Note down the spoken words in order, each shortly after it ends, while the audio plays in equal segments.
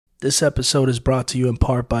This episode is brought to you in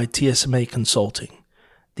part by TSMA Consulting,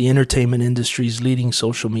 the entertainment industry's leading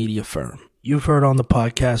social media firm. You've heard on the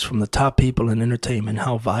podcast from the top people in entertainment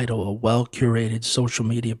how vital a well-curated social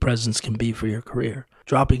media presence can be for your career.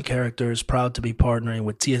 Dropping Character is proud to be partnering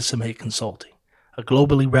with TSMA Consulting, a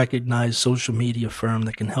globally recognized social media firm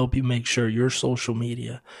that can help you make sure your social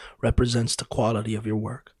media represents the quality of your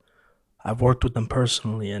work. I've worked with them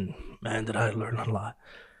personally, and man, did I learn a lot.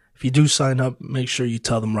 If you do sign up, make sure you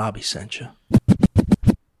tell them Robbie sent you.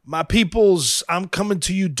 My peoples, I'm coming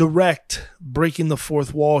to you direct, breaking the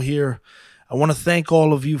fourth wall here. I want to thank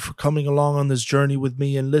all of you for coming along on this journey with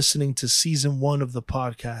me and listening to season 1 of the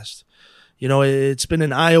podcast. You know, it's been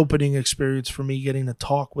an eye-opening experience for me getting to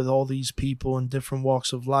talk with all these people in different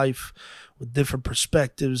walks of life with different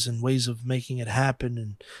perspectives and ways of making it happen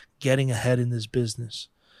and getting ahead in this business.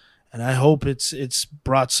 And I hope it's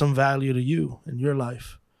brought some value to you in your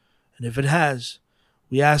life. And if it has,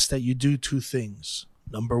 we ask that you do 2 things.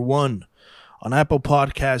 Number 1, on Apple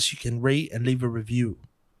Podcasts, you can rate and leave a review.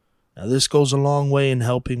 Now, this goes a long way in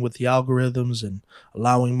helping with the algorithms and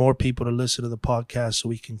allowing more people to listen to the podcast so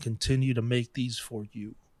we can continue to make these for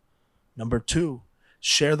you. Number 2,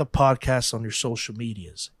 share the podcast on your social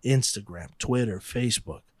medias, Instagram, Twitter,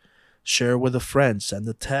 Facebook. Share it with a friend. Send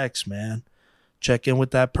a text, man. Check in with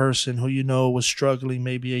that person who you know was struggling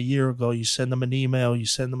maybe a year ago. You send them an email, you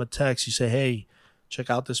send them a text, you say, hey, check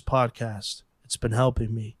out this podcast. It's been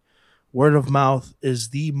helping me. Word of mouth is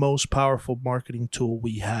the most powerful marketing tool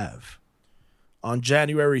we have. On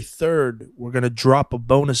January 3rd, we're going to drop a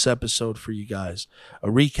bonus episode for you guys, a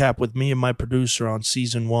recap with me and my producer on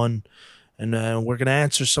season 1. And we're going to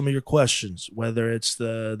answer some of your questions, whether it's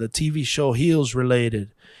the TV show Heels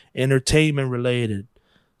related, entertainment related,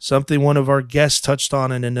 something one of our guests touched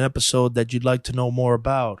on in an episode that you'd like to know more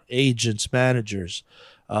about, agents, managers,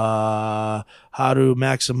 how to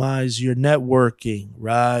maximize your networking,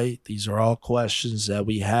 right? These are all questions that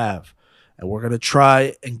we have, and we're going to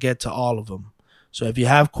try and get to all of them. So if you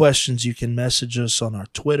have questions, you can message us on our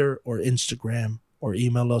Twitter or Instagram or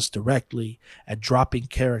email us directly at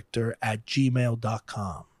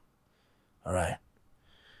droppingcharacter@gmail.com. All right.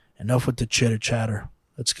 Enough with the chitter chatter.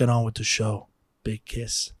 Let's get on with the show. Big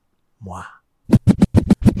kiss. Mwah.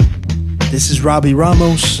 This is Robbie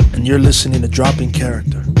Ramos, and you're listening to Dropping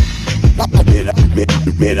Character.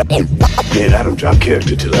 Man, I don't drop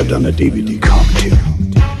character till I've done a DVD commentary.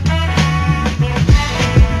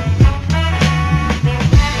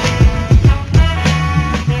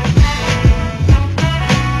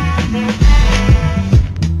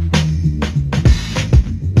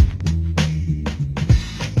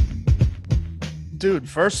 Dude,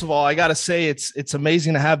 first of all, I gotta say it's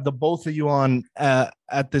amazing to have the both of you on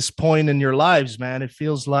at this point in your lives, man. It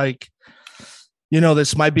feels like, you know,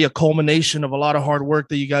 this might be a culmination of a lot of hard work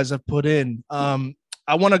that you guys have put in. I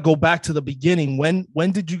want to go back to the beginning.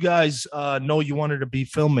 When did you guys know you wanted to be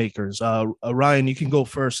filmmakers? Ryan, you can go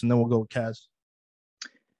first, and then we'll go with Kaz.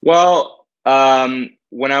 Well,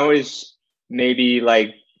 when I was maybe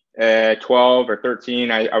like 12 or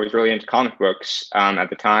 13, I was really into comic books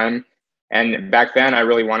at the time. And back then, I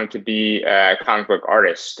really wanted to be a comic book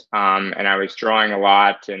artist, and I was drawing a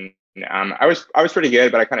lot, and I was pretty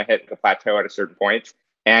good, but I kind of hit the plateau at a certain point,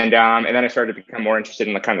 and then I started to become more interested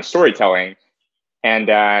in the kind of storytelling, and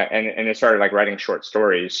I started like writing short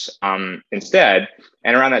stories instead.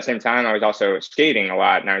 And around that same time, I was also skating a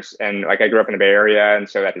lot, and I grew up in the Bay Area, and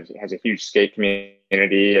so that has a huge skate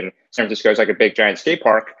community, and San Francisco is like a big giant skate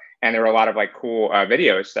park, and there were a lot of like cool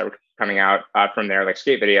videos that were coming out from there, like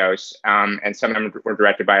skate videos. And some of them were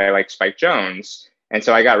directed by like Spike Jonze. And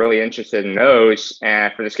so I got really interested in those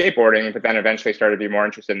for the skateboarding, but then eventually started to be more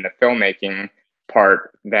interested in the filmmaking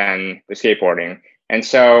part than the skateboarding. And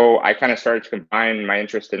so I kind of started to combine my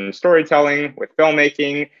interest in storytelling with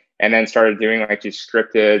filmmaking, and then started doing like these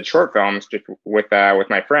scripted short films just with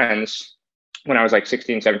my friends when I was like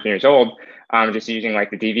 16, 17 years old, just using like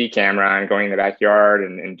the DV camera and going in the backyard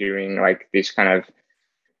and doing like these kind of,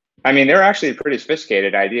 I mean, they're actually pretty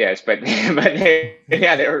sophisticated ideas, but they're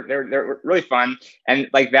really fun. And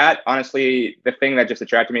like that, honestly, the thing that just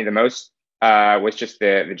attracted me the most was just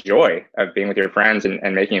the joy of being with your friends and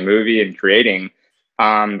making a movie and creating.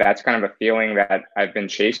 That's kind of a feeling that I've been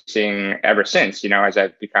chasing ever since, you know, as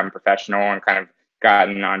I've become professional and kind of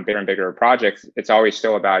gotten on bigger and bigger projects. It's always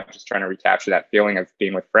still about just trying to recapture that feeling of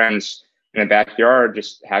being with friends in the backyard,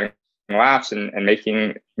 just having laughs and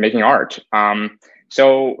making art.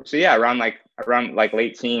 So yeah, around like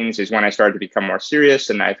late teens is when I started to become more serious.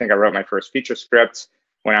 And I think I wrote my first feature script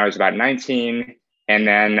when I was about 19. And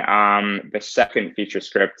then the second feature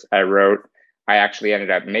script I wrote, I actually ended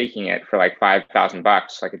up making it for like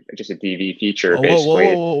 $5,000, like just a DV feature, Oh,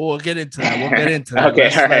 basically. we'll get into that. We'll get into that. Okay,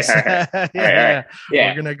 all right. Yeah.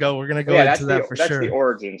 Yeah, We're gonna go yeah. into that for That's sure. the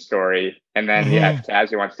origin story, and then Mm-hmm.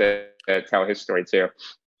 Tazzy wants to tell his story too.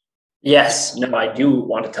 Yes, no, I do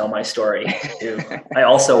want to tell my story too. I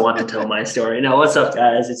also want to tell my story. Now, what's up,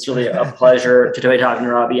 guys? It's really a pleasure to be talking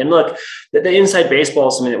to Robbie. And look, the inside baseball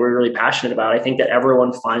is something that we're really passionate about. I think that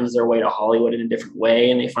everyone finds their way to Hollywood in a different way,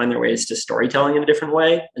 and they find their ways to storytelling in a different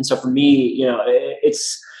way. And so for me,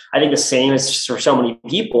 I think the same as for so many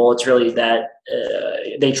people. It's really that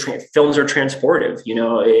films are transportive.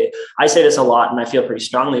 I say this a lot, and I feel pretty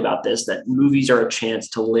strongly about this, that movies are a chance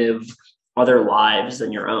to live other lives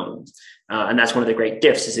than your own. And that's one of the great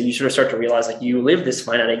gifts, is that you sort of start to realize like you live this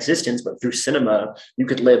finite existence, but through cinema, you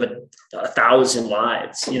could live 1,000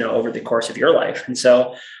 lives, over the course of your life. And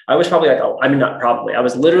so I was probably I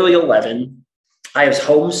was literally 11. I was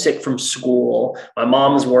homesick from school. My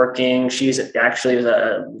mom's working. She's actually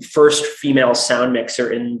the first female sound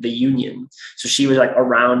mixer in the union. So she was like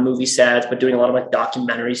around movie sets, but doing a lot of like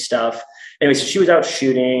documentary stuff. Anyway, so she was out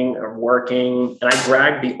shooting or working, and I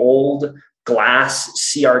dragged the old glass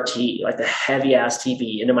CRT, like the heavy ass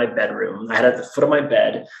TV, into my bedroom. I had it at the foot of my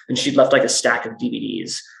bed, and she'd left like a stack of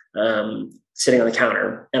DVDs sitting on the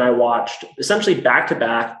counter. And I watched essentially back to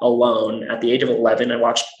back alone at the age of 11. I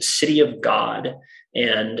watched City of God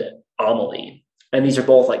and Amelie. And these are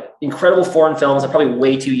both like incredible foreign films. I'm probably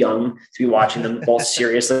way too young to be watching them, both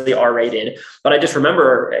seriously R-rated. But I just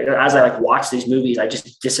remember as I like watched these movies, I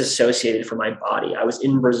just disassociated from my body. I was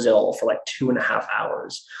in Brazil for like 2.5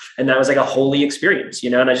 hours. And that was like a holy experience,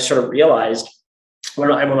 And I just sort of realized when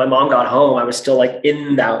my mom got home, I was still like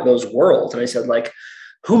in those worlds. And I said, like,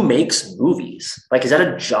 who makes movies? Like, is that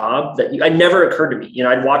a job that I never occurred to me?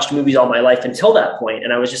 I'd watched movies all my life until that point,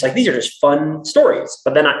 and I was just like, these are just fun stories.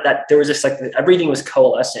 But then there was just like everything was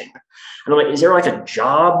coalescing, and I'm like, is there like a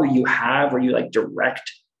job you have where you like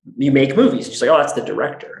you make movies? And she's like, oh, that's the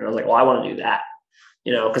director. And I was like, well, I want to do that,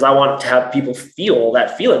 because I want to have people feel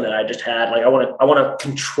that feeling that I just had. Like, I want to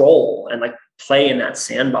control and like play in that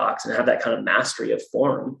sandbox and have that kind of mastery of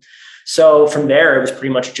form. So from there, it was pretty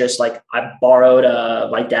much just like I borrowed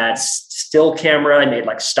my dad's still camera. I made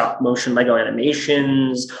like stop motion Lego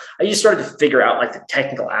animations. I just started to figure out like the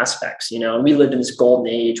technical aspects, and we lived in this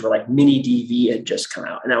golden age where like mini DV had just come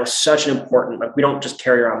out. And that was such an important, like, we don't just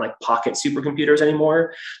carry around like pocket supercomputers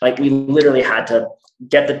anymore. Like, we literally had to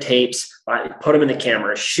get the tapes, put them in the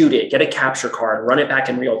camera, shoot it, get a capture card, run it back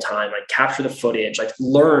in real time, like capture the footage, like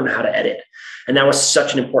learn how to edit. And that was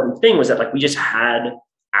such an important thing, was that like we just had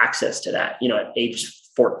access to that, at age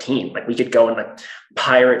 14. Like, we could go and like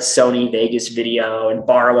pirate Sony Vegas video and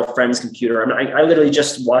borrow a friend's computer. I mean, I literally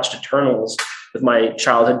just watched Eternals with my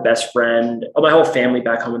childhood best friend, my whole family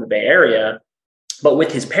back home in the Bay Area, but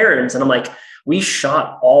with his parents. And I'm like, we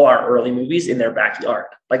shot all our early movies in their backyard,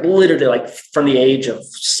 like literally like from the age of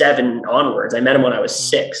 7 onwards. I met him when I was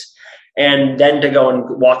 6. And then to go and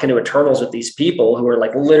walk into Eternals with these people who are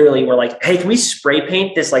like, literally were like, hey, can we spray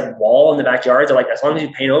paint this like wall in the backyard? They're like, as long as you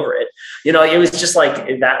paint over it. It was just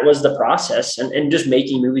like, that was the process. And just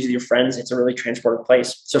making movies with your friends, it's a really transportive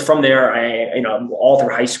place. So from there, all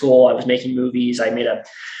through high school, I was making movies. I made a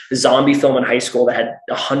zombie film in high school that had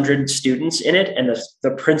 100 students in it. And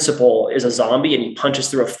the principal is a zombie, and he punches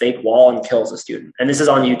through a fake wall and kills a student. And this is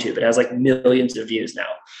on YouTube. It has like millions of views now.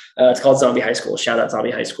 It's called Zombie High School. Shout out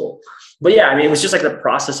Zombie High School. But yeah, I mean, it was just like the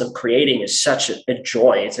process of creating is such a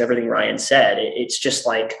joy. It's everything Ryan said. It's just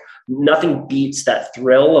like nothing beats that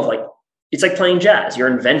thrill of like, it's like playing jazz.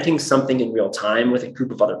 You're inventing something in real time with a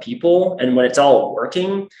group of other people. And when it's all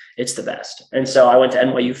working, it's the best. And so I went to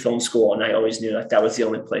NYU Film School, and I always knew that was the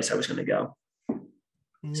only place I was going to go.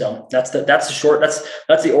 So that's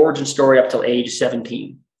the origin story up till age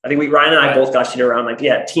 17. I think Ryan and I both got you around like,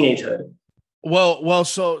 teenagehood. Well,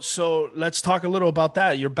 so let's talk a little about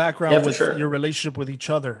that. Your background with your relationship with each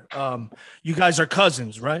other. You guys are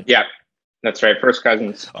cousins, right? Yeah, that's right. First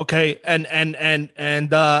cousins. Okay. And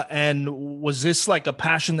was this like a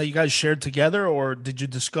passion that you guys shared together, or did you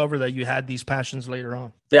discover that you had these passions later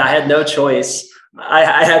on? Yeah, I had no choice.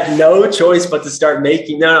 I had no choice but to start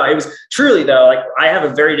making. No, it was truly though. Like, I have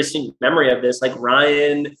a very distinct memory of this. Like,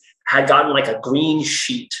 Ryan had gotten like a green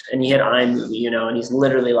sheet, and he had iMovie, and he's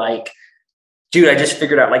literally like, dude, I just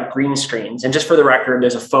figured out like green screens. And just for the record,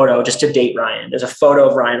 there's a photo just to date Ryan. There's a photo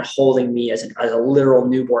of Ryan holding me as a literal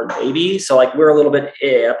newborn baby. So like we're a little bit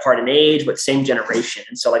apart in age, but same generation.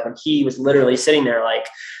 And so like when he was literally sitting there like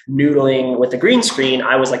noodling with the green screen,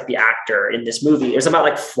 I was like the actor in this movie. It was about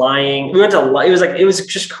like flying. We went to, it was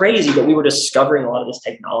just crazy, but we were discovering a lot of this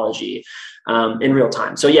technology in real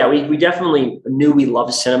time. So yeah, we definitely knew we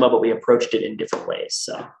loved cinema, but we approached it in different ways.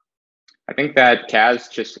 So I think that Kaz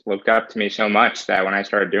just looked up to me so much that when I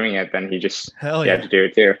started doing it, then he had to do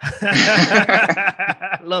it too.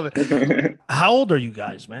 Love it. How old are you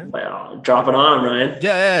guys, man? Well, drop it on him, Ryan.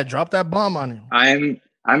 Yeah, drop that bomb on him.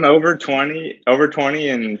 I'm over 20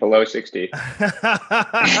 and below 60.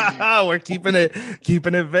 We're keeping it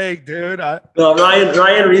vague, dude. Well,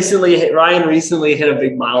 Ryan recently hit a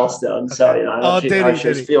big milestone. So, you know, I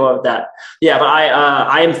should feel about that. Yeah, but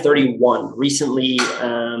I am 31 recently.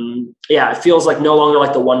 It feels like no longer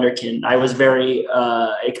like the wonderkind. I was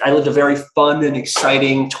I lived a very fun and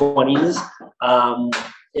exciting 20s.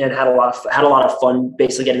 And had a lot of fun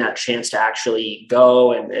basically getting that chance to actually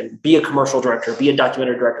go and be a commercial director, be a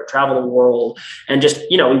documentary director, travel the world. And just,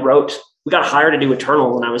 you know, we got hired to do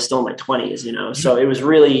Eternal when I was still in my 20s, you know? So it was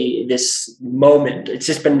really this moment. It's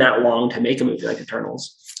just been that long to make a movie like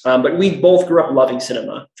Eternals. But we both grew up loving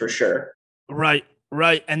cinema for sure. Right.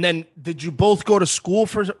 And then did you both go to school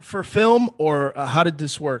for film, or how did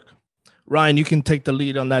this work? Ryan, you can take the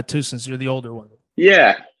lead on that too, since you're the older one.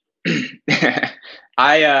 Yeah.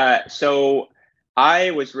 So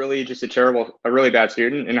I was really just a really bad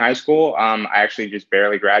student in high school. I actually just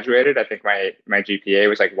barely graduated. I think my GPA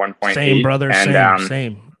was like 1.8. Same, brother. And,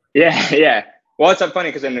 same. Yeah. Well, it's so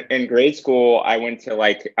funny because in grade school, I went to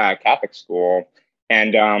like Catholic school,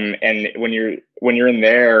 and when you're in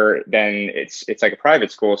there, then it's like a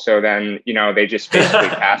private school. So then, you know, they just basically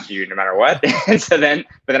pass you no matter what. And so then,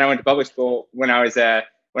 but then I went to public school I went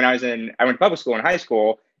to public school in high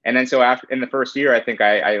school. And then so after in the first year, I think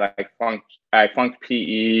I flunked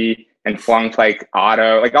PE and flunked like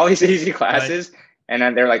auto, like all these easy classes. Right. And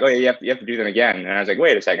then they're like, oh yeah, you have to do them again. And I was like,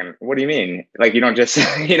 wait a second, what do you mean? Like you don't just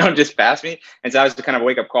pass me? And so that was the kind of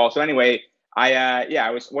wake up call. So anyway, I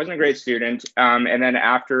wasn't a great student. And then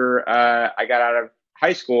after I got out of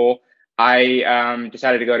high school, I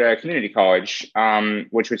decided to go to a community college,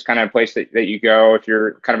 which was kind of a place that you go if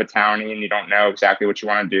you're kind of a townie and you don't know exactly what you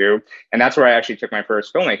want to do. And that's where I actually took my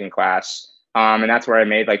first filmmaking class. And that's where I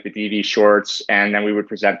made like the DV shorts, and then we would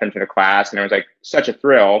present them to the class, and it was like such a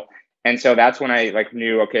thrill. And so that's when I like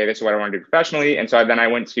knew, okay, this is what I want to do professionally. And so then I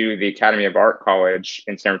went to the Academy of Art College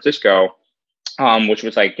in San Francisco, which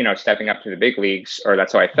was like, you know, stepping up to the big leagues, or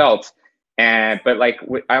that's how I felt. But like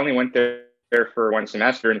I only went there for one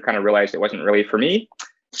semester and kind of realized it wasn't really for me.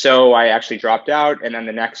 So I actually dropped out. And then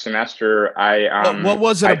the next semester what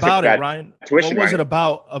was it about it, Ryan? What was it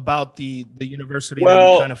about the university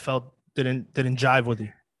that you kind of felt didn't jive with you?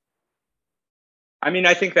 I mean,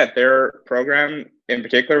 I think that their program in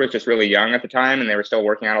particular was just really young at the time, and they were still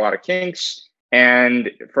working out a lot of kinks.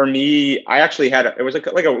 And for me, I actually it was like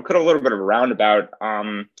a little bit of a roundabout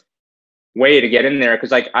way to get in there.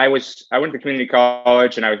 Cause like I went to community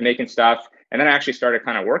college and I was making stuff. And then I actually started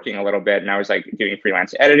kind of working a little bit, and I was like doing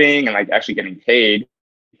freelance editing and like actually getting paid.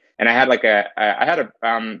 And I had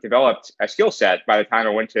developed a skill set by the time I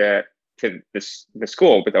went to the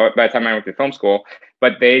school, but by the time I went to film school,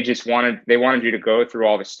 but they wanted you to go through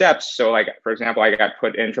all the steps. So like, for example, I got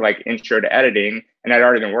put into like intro to editing, and I'd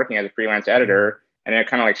already been working as a freelance editor. And it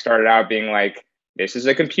kind of like started out being like, this is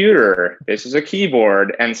a computer, this is a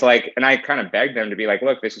keyboard. And it's like, and I kind of begged them to be like,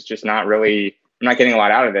 look, this is just not really, I'm not getting a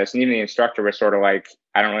lot out of this. And even the instructor was sort of like,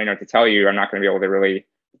 I don't really know what to tell you. I'm not going to be able to really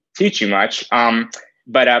teach you much.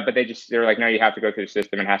 But they're like, no, you have to go through the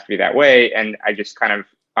system. It has to be that way. And I just kind of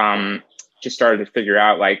just started to figure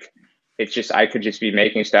out like, it's just, I could just be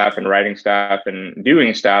making stuff and writing stuff and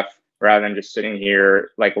doing stuff rather than just sitting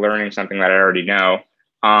here, like learning something that I already know.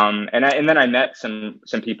 And then I met some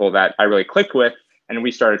people that I really clicked with, and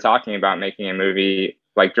we started talking about making a movie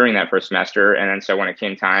like during that first semester. And then so when it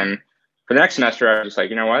came time for the next semester, I was just like,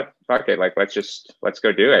 you know what, fuck it. Like, let's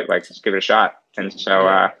go do it. Like, just give it a shot. And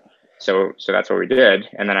so that's what we did.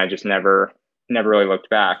 And then I just never really looked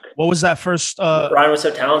back. What was that first? Ryan was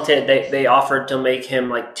so talented. They offered to make him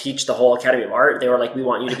like teach the whole Academy of Art. They were like, we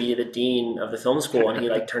want you to be the dean of the film school. And he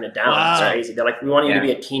like turned it down. Wow. It's crazy. They're like, we want you to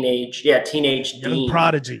be a teenage dean.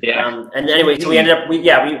 Prodigy. Yeah. And anyway, so we ended up, we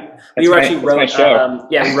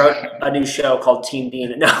wrote a new show called Team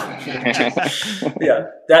Dean. No. Yeah.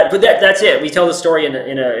 That's it. We tell the story in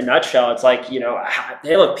a nutshell. It's like, you know,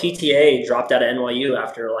 hey, look, PTA dropped out of NYU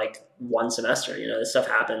after like one semester. You know, this stuff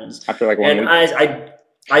happens after like 1 week.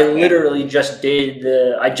 I literally just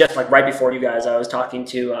like right before you guys, I was talking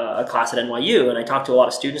to a class at NYU, and I talked to a lot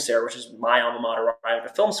of students there, which is my alma mater right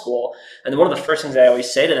after film school. And one of the first things I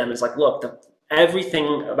always say to them is like, look,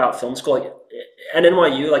 everything about film school, like, at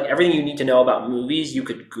NYU, like everything you need to know about movies, you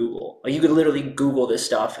could Google. Like you could literally Google this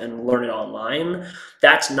stuff and learn it online.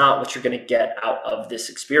 That's not what you're going to get out of this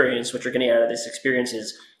experience. What you're going to get out of this experience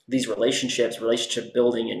is these relationships, relationship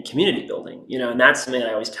building, and community building. And that's something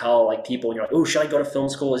I always tell like people when you're like, oh, should I go to film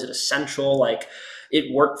school? Is it essential? Like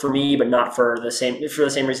it worked for me, but not for the same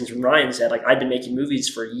reasons Ryan said. Like I'd been making movies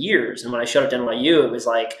for years, and when I showed up to NYU, it was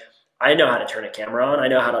like I know how to turn a camera on. I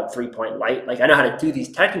know how to 3-point light. Like I know how to do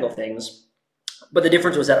these technical things. But the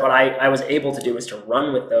difference was that what I was able to do was to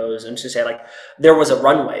run with those and to say like there was a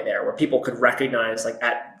runway there where people could recognize like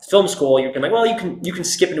at film school you can like, well, you can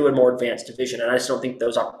skip into a more advanced division, and I just don't think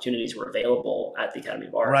those opportunities were available at the Academy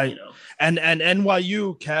of Art. Right. And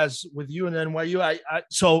NYU, Kaz, with you and NYU, I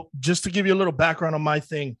so just to give you a little background on my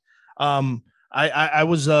thing, I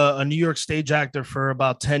was a New York stage actor for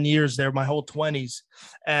about 10 years there, my whole 20s.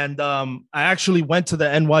 And I actually went to the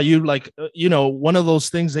NYU, like, one of those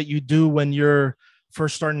things that you do when you're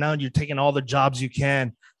first starting out, you're taking all the jobs you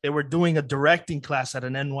can. They were doing a directing class at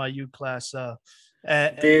an NYU class.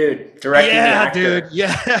 Dude, directing. Yeah, dude.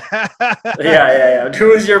 Yeah. yeah.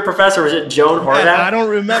 Who was your professor? Was it Joan Horvath? I don't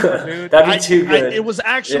remember, dude. That'd be too good. It was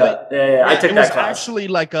actually, I took that class. Actually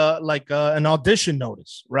like an audition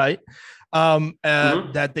notice, right?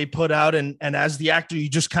 That they put out, and as the actor you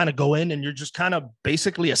just kind of go in and you're just kind of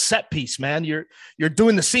basically a set piece, man. You're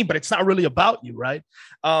doing the scene, but it's not really about you, right?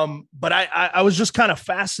 But I was just kind of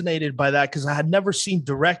fascinated by that because I had never seen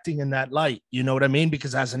directing in that light, you know what I mean?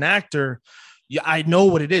 Because as an actor, I know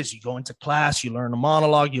what it is. You go into class, you learn a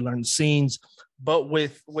monologue, you learn the scenes. But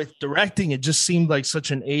with directing, it just seemed like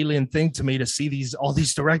such an alien thing to me to see all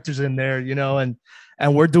these directors in there,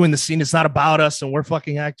 and we're doing the scene. It's not about us, and we're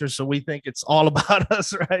fucking actors, so we think it's all about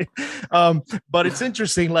us, right? But it's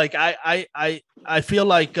interesting. Like I feel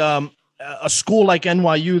like a school like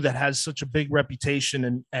NYU that has such a big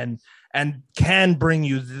reputation and can bring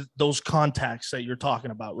you those contacts that you're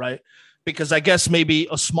talking about, right? Because I guess maybe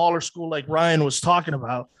a smaller school like Ryan was talking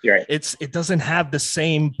about, right, it doesn't have the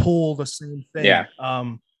same pull, the same thing. Yeah.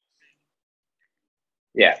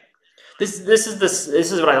 This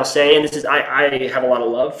is what I'll say, and I have a lot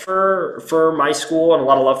of love for my school and a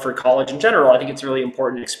lot of love for college in general. I think it's a really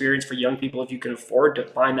important experience for young people if you can afford to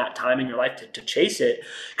find that time in your life to chase it,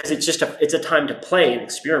 because it's a time to play and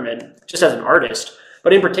experiment just as an artist.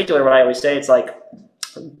 But in particular, what I always say, it's like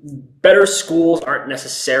better schools aren't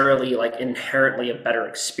necessarily like inherently a better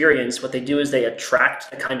experience. What they do is they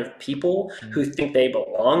attract the kind of people who think they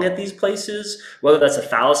belong at these places. Whether that's a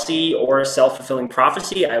fallacy or a self-fulfilling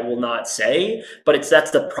prophecy, I will not say, but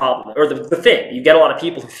that's the problem or the thing. You get a lot of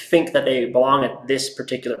people who think that they belong at this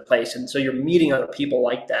particular place. And so you're meeting other people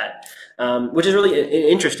like that, which is really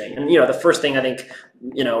interesting. And, the first thing I think,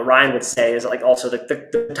 Ryan would say is like also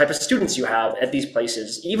the type of students you have at these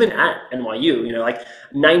places, even at NYU, like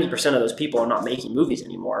 90% of those people are not making movies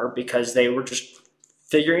anymore because they were just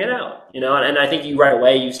figuring it out, and I think right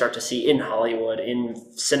away you start to see in Hollywood, in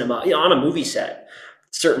cinema, on a movie set,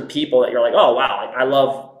 certain people that you're like, oh, wow, like, I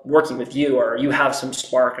love working with you, or you have some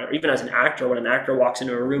spark. Or even as an actor, when an actor walks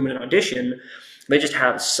into a room in an audition, they just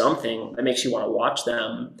have something that makes you want to watch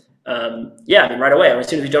them. Right away, as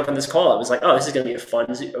soon as we jumped on this call, it was like, oh, this is going to be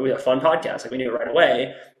a fun podcast. Like we knew it right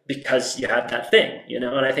away because you had that thing,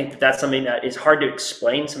 and I think that's something that is hard to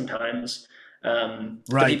explain sometimes to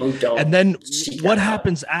people who don't. And then what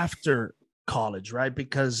happens after college, right?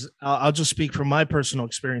 Because I'll just speak from my personal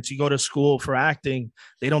experience. You go to school for acting,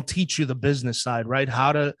 they don't teach you the business side, right?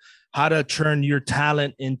 How to turn your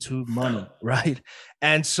talent into money, right?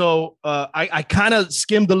 And so I kind of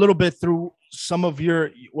skimmed a little bit through some of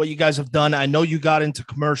what you guys have done. I know you got into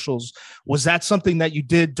commercials. Was that something that you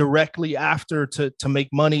did directly after to make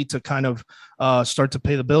money to kind of start to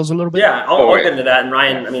pay the bills a little bit? Yeah, I'll get into that. And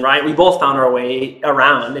Ryan, we both found our way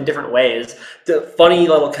around in different ways. The funny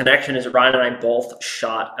little connection is Ryan and I both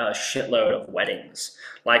shot a shitload of weddings.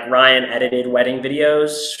 Like Ryan edited wedding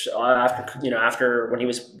videos after when he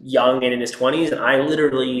was young and in his 20s, and I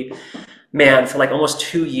literally, for like almost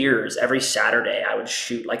 2 years, every Saturday I would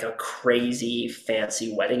shoot like a crazy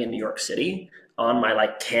fancy wedding in New York City on my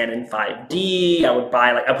like Canon 5D.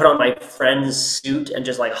 I put on my friend's suit and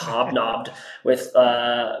just like hobnobbed with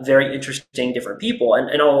very interesting different people.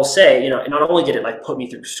 And I'll say, not only did it like put me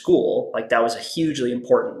through school, like that was a hugely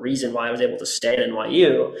important reason why I was able to stay at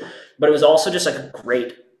NYU, but it was also just like a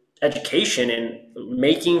great education in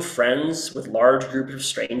making friends with large groups of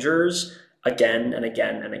strangers again and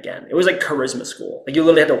again and again. It was like charisma school. Like you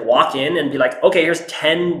literally had to walk in and be like, okay, here's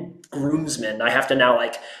 10 groomsmen. I have to now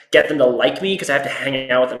like get them to like me because I have to hang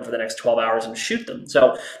out with them for the next 12 hours and shoot them.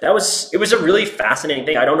 So it was a really fascinating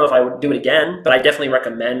thing. I don't know if I would do it again, but I definitely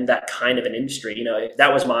recommend that kind of an industry. You know,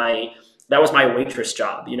 that was my waitress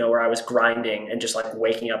job, you know, where I was grinding and just like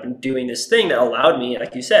waking up and doing this thing that allowed me,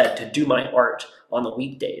 like you said, to do my art on the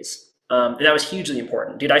weekdays. And that was hugely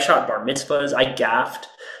important. Dude, I shot bar mitzvahs. I gaffed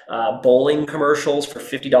bowling commercials for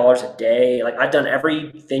 $50 a day. Like I've done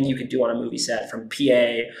everything you could do on a movie set, from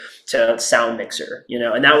PA to sound mixer, you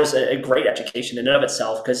know, and that was a great education in and of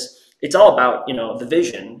itself, because it's all about, you know, the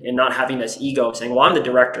vision and not having this ego saying, well, I'm the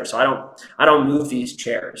director, so I don't move these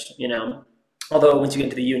chairs, you know. Although once you get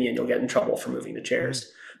into the union, you'll get in trouble for moving the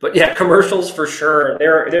chairs. But yeah, commercials for sure.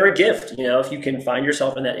 They're a gift, you know, if you can find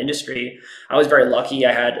yourself in that industry. I was very lucky.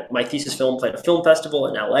 I had my thesis film played at a film festival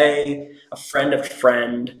in LA. A friend of a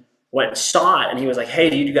friend went and saw it, and he was like, hey,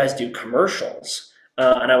 do you guys do commercials?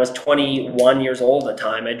 And I was 21 years old at the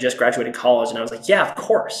time. I just graduated college, and I was like, yeah, of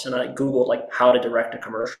course. And I Googled like how to direct a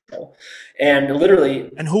commercial, and literally.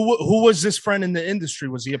 And who was this friend in the industry?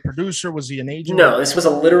 Was he a producer? Was he an agent? No, this was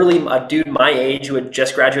literally a dude my age who had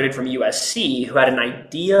just graduated from USC, who had an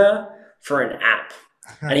idea for an app.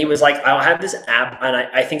 And he was like, I'll have this app, and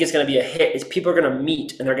I think it's going to be a hit. It's people are going to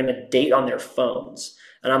meet and they're going to date on their phones.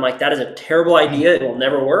 And I'm like, that is a terrible idea. It will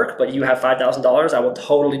never work, but you have $5,000. I will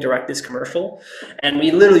totally direct this commercial. And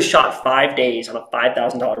we literally shot 5 days on a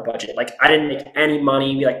 $5,000 budget. Like I didn't make any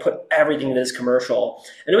money. We like put everything into this commercial,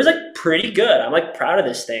 and it was like pretty good. I'm like proud of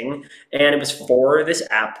this thing. And it was for this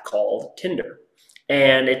app called Tinder.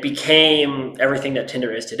 And it became everything that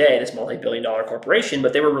Tinder is today, this multi-billion-dollar corporation,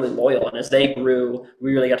 but they were really loyal. And as they grew,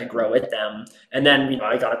 we really got to grow with them. And then, you know,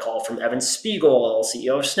 I got a call from Evan Spiegel,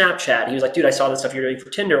 CEO of Snapchat. He was like, dude, I saw the stuff you're doing for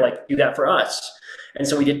Tinder, like do that for us. And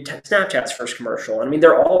so we did Snapchat's first commercial. And I mean,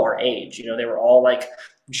 they're all our age, you know, they were all like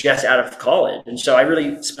just out of college. And so I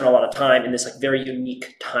really spent a lot of time in this like very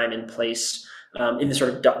unique time and place, in the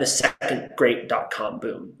sort of the second great .com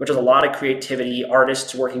boom, which is a lot of creativity,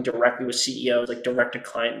 artists working directly with CEOs, like direct to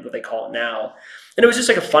client, what they call it now. And it was just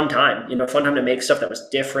like a fun time, you know, fun time to make stuff that was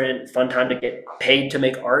different, fun time to get paid to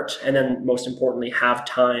make art, and then most importantly, have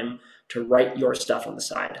time to write your stuff on the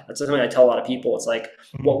side. That's something I tell a lot of people. It's like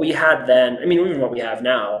what we had then, I mean, even what we have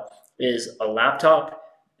now is a laptop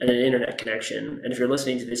and an internet connection. And if you're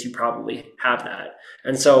listening to this, you probably have that.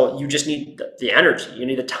 And so you just need the energy. You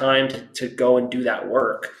need the time to go and do that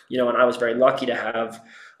work. You know, and I was very lucky to have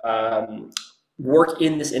work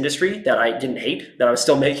in this industry that I didn't hate, that I was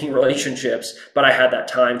still making relationships, but I had that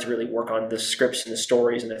time to really work on the scripts and the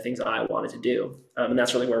stories and the things that I wanted to do. And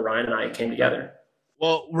that's really where Ryan and I came together.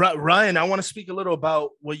 Well, Ryan, I want to speak a little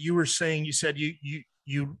about what you were saying. You said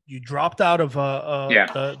you dropped out of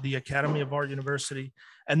the Academy of Art University,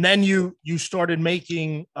 and then you started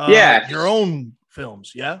making your own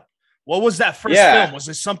films. Yeah. What was that first film? Was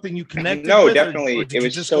it something you connected No, with? definitely.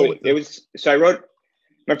 So I wrote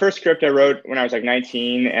my first script I wrote when I was like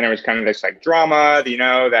 19, and it was kind of this like drama, you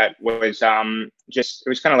know, that was it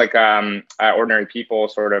was kind of like Ordinary People,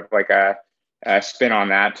 sort of like a spin on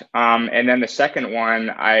that. And then the second one,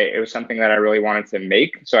 it was something that I really wanted to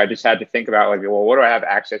make. So I just had to think about like, well, what do I have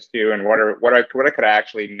access to, and what could I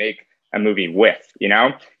actually make a movie with, you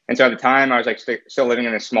know? And so at the time I was like still living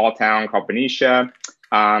in a small town called Benicia.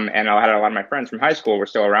 And I had a lot of my friends from high school were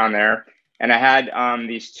still around there. And I had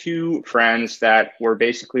these two friends that were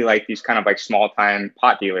basically like these kind of like small time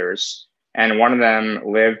pot dealers. And one of them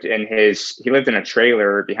lived in a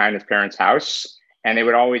trailer behind his parents' house. And I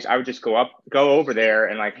would just go over there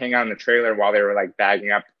and like hang out in the trailer while they were like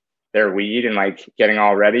bagging up their weed and like getting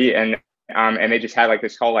all ready. And they just had like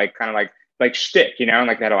this whole like kind of like shtick, you know, and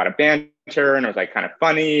like they had a lot of banter, and it was like kind of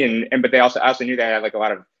funny. But they also knew they had like a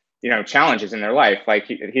lot of, you know, challenges in their life. Like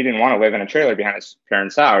he didn't want to live in a trailer behind his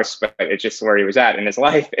parents' house, but it's just where he was at in his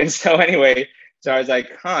life. And so anyway, so I was like,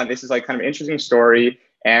 this is like kind of an interesting story.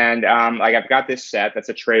 And like I've got this set that's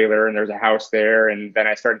a trailer, and there's a house there. And then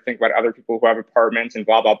I started to think about other people who have apartments and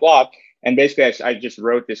blah, blah, blah. And basically I just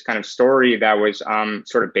wrote this kind of story that was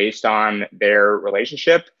sort of based on their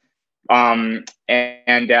relationship. But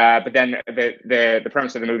then the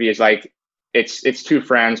premise of the movie is like, it's two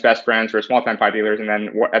friends, best friends, who are small time pot dealers. And then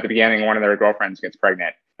at the beginning, one of their girlfriends gets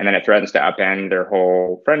pregnant, and then it threatens to upend their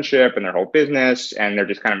whole friendship and their whole business. And they're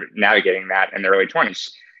just kind of navigating that in their early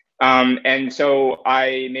 20s. And so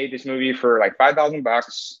I made this movie for like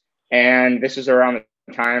 $5,000, and this is around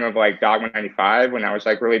the time of like Dogma 95, when I was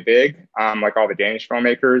like really big, like all the Danish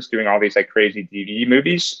filmmakers doing all these like crazy DVD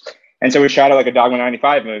movies. And so we shot like a Dogma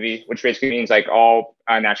 95 movie, which basically means like all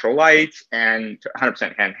natural light and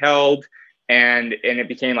 100% handheld. and it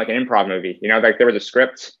became like an improv movie. Like there was a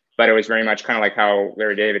script, but it was very much kind of like how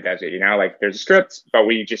Larry David does it. Like there's a script, but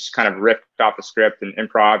we just kind of ripped off the script and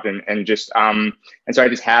improv and just and so I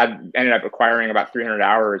just ended up acquiring about 300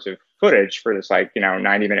 hours of footage for this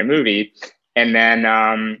 90-minute movie, and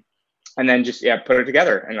then just put it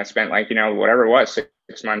together, and I spent whatever it was,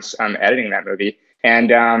 6 months editing that movie.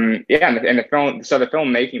 And and the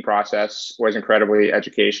filmmaking process was incredibly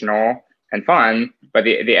educational and fun, but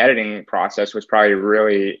the editing process was probably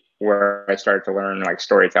really where I started to learn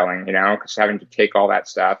storytelling, because having to take all that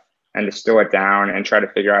stuff and distill it down and try to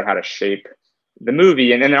figure out how to shape the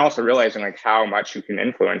movie, and then also realizing how much you can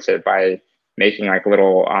influence it by making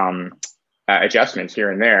little adjustments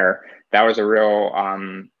here and there. That was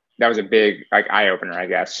a big eye opener, I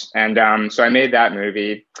guess. And so I made that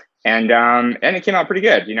movie. And it came out pretty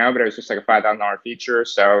good, but it was just a $5,000 feature.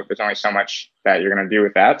 So there's only so much that you're going to do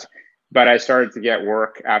with that. But I started to get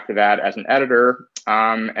work after that as an editor.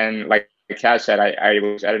 And like Kaz said, I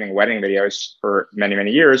was editing wedding videos for many,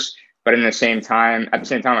 many years. But at the same time, I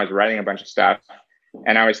was writing a bunch of stuff.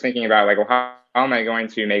 And I was thinking about how am I going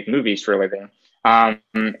to make movies for a living? And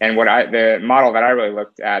the model that I really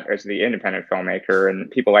looked at is the independent filmmaker,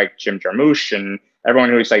 and people like Jim Jarmusch and everyone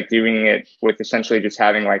who was doing it with essentially just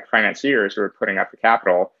having financiers who were putting up the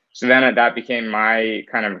capital. So then that became my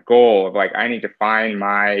kind of goal of I need to find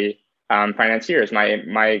my financiers,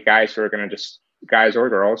 my guys who are going to guys or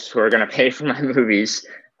girls who are going to pay for my movies.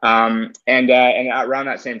 And around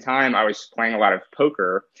that same time, I was playing a lot of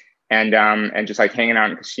poker and just hanging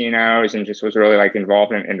out in casinos, and just was really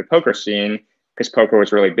involved in the poker scene, because poker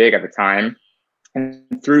was really big at the time.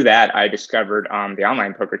 And through that, I discovered the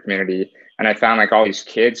online poker community. And I found all these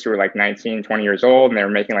kids who were 19, 20 years old, and they were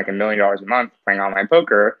making $1 million a month playing online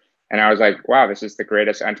poker. And I was like, wow, this is the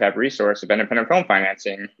greatest untapped resource of independent film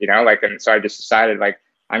financing, and so I just decided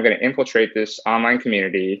I'm going to infiltrate this online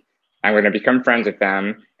community. I'm going to become friends with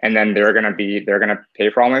them. And then they're going to pay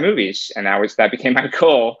for all my movies. And that became my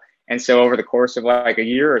goal. And so over the course of a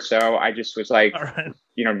year or so, I just was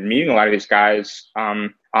meeting a lot of these guys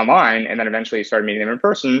online, and then eventually started meeting them in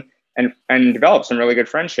person, and developed some really good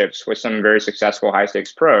friendships with some very successful high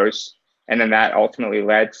stakes pros. And then that ultimately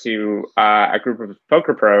led to a group of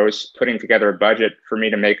poker pros putting together a budget for me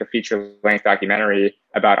to make a feature length documentary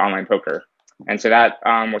about online poker. And so that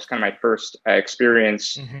was kind of my first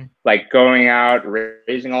experience, going out,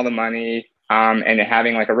 raising all the money, and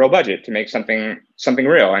having a real budget to make something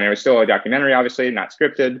real. And it was still a documentary, obviously not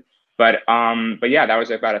scripted, but yeah, that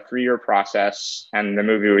was about a 3-year process. And the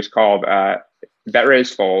movie was called Bet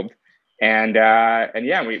Raise Fold. And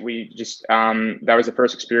yeah, we just, that was the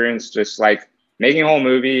first experience, just making a whole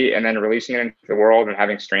movie and then releasing it into the world and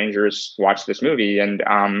having strangers watch this movie and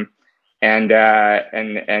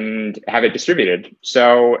have it distributed.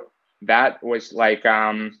 So that was my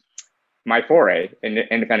foray in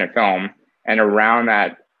independent film. And around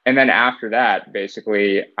that, and then after that,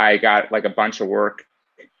 basically, I got a bunch of work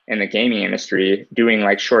in the gaming industry doing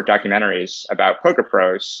short documentaries about poker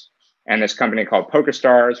pros. And this company called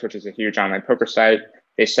PokerStars, which is a huge online poker site,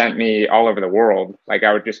 they sent me all over the world. I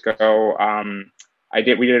would just go, we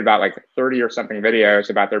did about 30 or something videos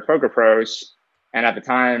about their poker pros. And at the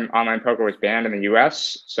time, online poker was banned in the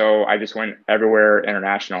US. So I just went everywhere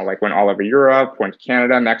international, went all over Europe, went to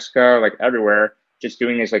Canada, Mexico, everywhere, just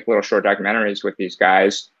doing these little short documentaries with these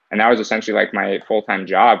guys. And that was essentially my full-time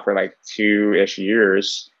job for 2-ish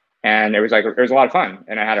years. And it was a lot of fun,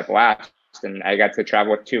 and I had a blast. And I got to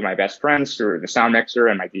travel with 2 of my best friends through the sound mixer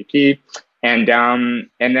and my DP. And then,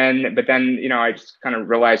 I just kind of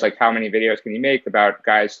realized how many videos can you make about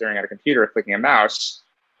guys staring at a computer, clicking a mouse.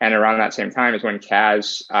 And around that same time is when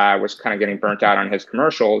Kaz was kind of getting burnt out on his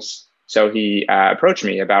commercials. So he approached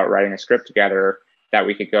me about writing a script together that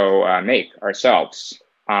we could go make ourselves,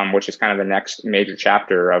 which is kind of the next major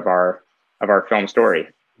chapter of our film story.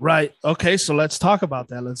 Right. Okay. So let's talk about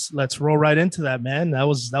that. Let's roll right into that, man. That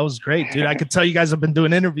was great, dude. I could tell you guys have been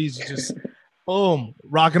doing interviews, just boom,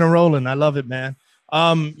 rocking and rolling. I love it, man.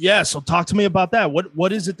 Yeah. So talk to me about that.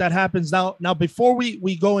 What is it that happens now? Now, before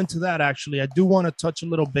we go into that, actually, I do want to touch a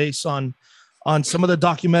little base on some of the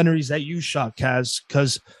documentaries that you shot, Kaz,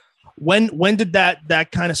 because when did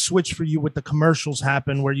that kind of switch for you with the commercials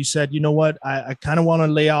happen, where you said, you know what, I kind of want to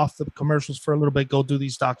lay off the commercials for a little bit, go do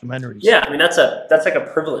these documentaries? Yeah, I mean, that's a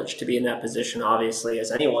privilege to be in that position, obviously,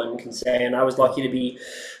 as anyone can say. And I was lucky to be,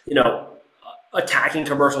 attacking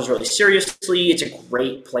commercials really seriously. It's a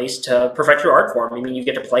great place to perfect your art form. I mean, you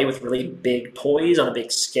get to play with really big toys on a big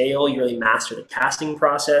scale. You really master the casting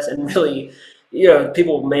process and really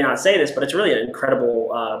people may not say this, but it's really an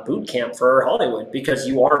incredible boot camp for Hollywood, because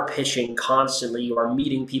you are pitching constantly, you are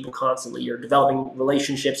meeting people constantly, you're developing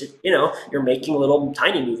relationships, you're making little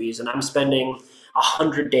tiny movies, and I'm spending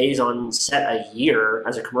 100 days on set a year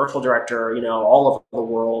as a commercial director, all over the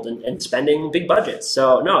world, and spending big budgets.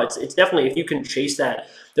 So no, it's definitely, if you can chase that,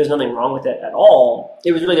 there's nothing wrong with it at all.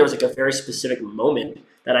 There was like a very specific moment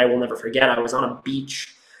that I will never forget. I was on a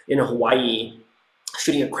beach in Hawaii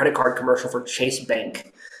shooting a credit card commercial for Chase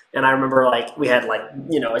Bank. And I remember we had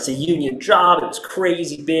it's a union job. It was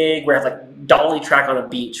crazy big. We have dolly track on a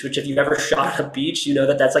beach, which if you've ever shot on a beach,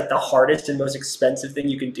 that's the hardest and most expensive thing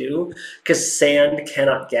you can do, because sand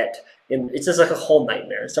cannot get in. It's just a whole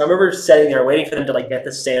nightmare. So I remember sitting there waiting for them to get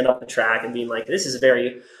the sand off the track and being like, this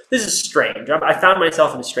is strange. I found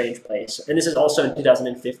myself in a strange place. And this is also in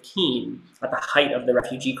 2015 at the height of the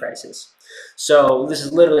refugee crisis. So this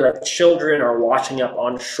is literally children are washing up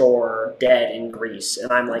on shore dead in Greece.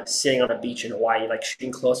 And I'm sitting on a beach in Hawaii,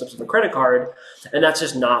 shooting close-ups of a credit card. And that's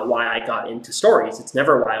just not why I got into stories. It's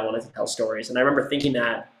never why I wanted to tell stories. And I remember thinking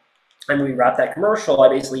that, and when we wrapped that commercial, I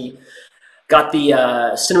basically got the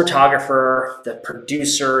cinematographer, the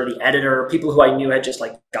producer, the editor, people who I knew had just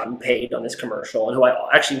gotten paid on this commercial, and who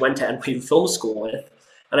I actually went to NYU Film School with.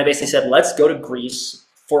 And I basically said, let's go to Greece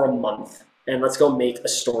for a month and let's go make a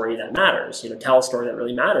story that matters, tell a story that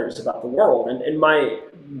really matters about the world. And my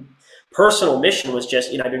personal mission was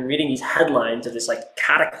just, I've been reading these headlines of this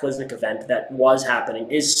cataclysmic event that was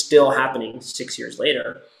happening, is still happening 6 years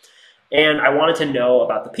later. And I wanted to know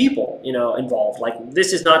about the people, involved.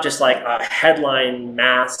 This is not just a headline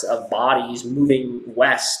mass of bodies moving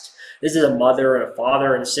west. This is a mother and a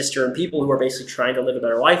father and a sister and people who are basically trying to live a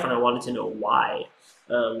better life. And I wanted to know why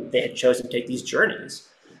they had chosen to take these journeys.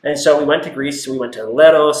 And so we went to Greece. We went to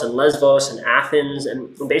Leros and Lesbos and Athens,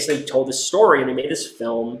 and basically told this story. And we made this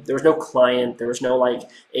film. There was no client. There was no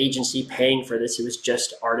agency paying for this. It was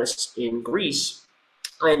just artists in Greece.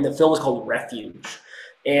 And the film was called Refuge.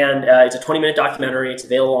 And it's a 20-minute documentary. It's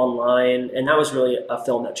available online. And that was really a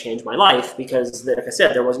film that changed my life, because, like I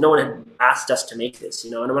said, no one had asked us to make this,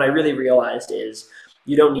 And what I really realized is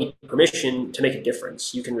you don't need permission to make a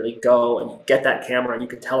difference. You can really go and get that camera and you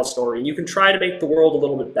can tell a story, and you can try to make the world a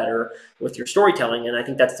little bit better with your storytelling. And I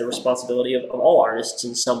think that's the responsibility of all artists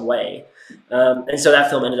in some way. And so that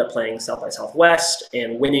film ended up playing South by Southwest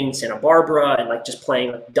and winning Santa Barbara, and just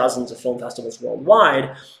playing dozens of film festivals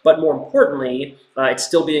worldwide. But more importantly, it's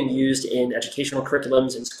still being used in educational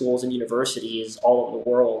curriculums in schools and universities all over the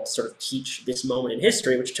world to sort of teach this moment in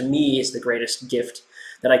history, which to me is the greatest gift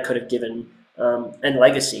that I could have given, and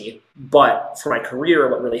legacy. But for my career,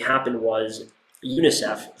 what really happened was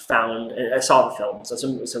UNICEF found, and I saw the film. So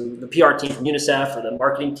the PR team from UNICEF, or the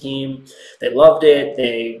marketing team, they loved it.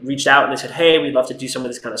 They reached out and they said, hey, we'd love to do some of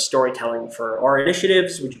this kind of storytelling for our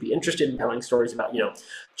initiatives. Would you be interested in telling stories about,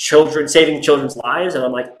 children, saving children's lives? And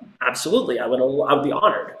I'm like, absolutely, I would be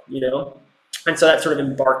honored, And so that sort of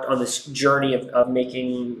embarked on this journey of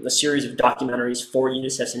making a series of documentaries for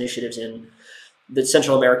UNICEF's initiatives in the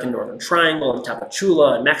Central American Northern Triangle and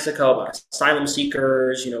Tapachula in Mexico about asylum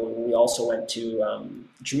seekers. We also went to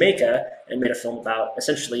Jamaica and made a film about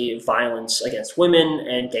essentially violence against women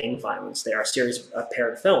and gang violence. They are a series of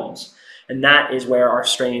paired films. And that is where our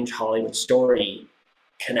strange Hollywood story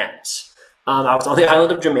connects. I was on the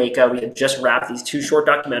island of Jamaica. We had just wrapped these 2 short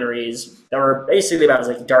documentaries that were basically about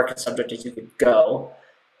as dark a subject as you could go.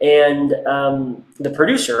 And the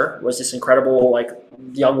producer was this incredible,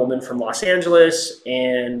 young woman from Los Angeles,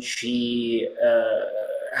 and she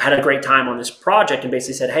had a great time on this project and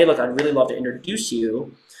basically said, hey, look, I'd really love to introduce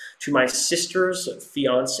you to my sister's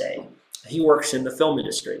fiance. He works in the film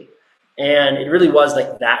industry. And it really was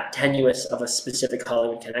that tenuous of a specific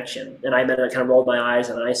Hollywood connection. And I kind of rolled my eyes,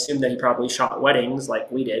 and I assumed that he probably shot weddings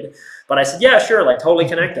like we did. But I said, yeah, sure, totally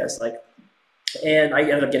connect us. And I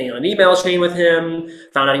ended up getting on an email chain with him,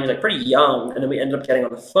 found out he was pretty young, and then we ended up getting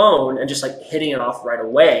on the phone and just hitting it off right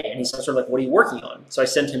away. And he said, sort of what are you working on? So I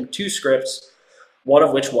sent him 2 scripts, one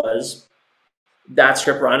of which was that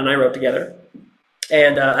script Ryan and I wrote together.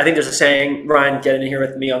 And I think there's a saying, Ryan, get in here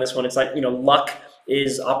with me on this one. It's luck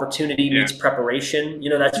is opportunity meets preparation.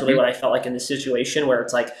 That's really what I felt like in this situation, where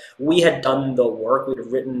it's we had done the work, we'd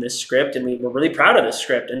written this script, and we were really proud of this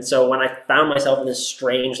script. And so when I found myself in this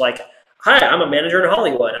strange, hi, I'm a manager in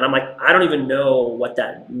Hollywood. And I'm I don't even know what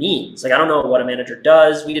that means. I don't know what a manager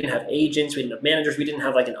does. We didn't have agents. We didn't have managers. We didn't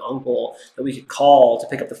have an uncle that we could call to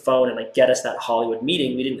pick up the phone and get us that Hollywood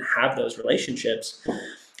meeting. We didn't have those relationships.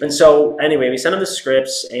 And so anyway, we sent him the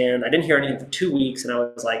scripts, and I didn't hear anything for 2 weeks. And I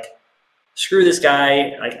was screw this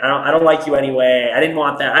guy. Like, I don't like you anyway. I didn't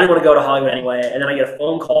want that. I didn't want to go to Hollywood anyway. And then I get a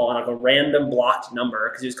phone call on like a random blocked number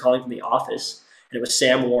because he was calling from the office. And it was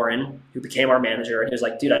Sam Warren, who became our manager. And he was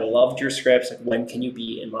like, dude, I loved your scripts. Like, when can you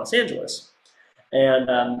be in Los Angeles?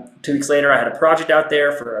 And 2 weeks later, I had a project out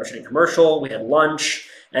there for a shooting commercial. We had lunch.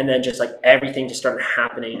 And then just like everything just started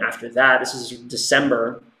happening after that. This is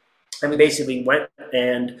December. And we basically went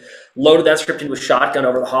and loaded that script into a shotgun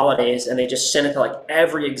over the holidays, and they just sent it to like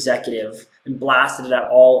every executive and blasted it out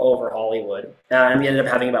all over Hollywood. And we ended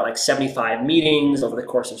up having about like 75 meetings over the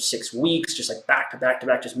course of 6 weeks, just like back to back to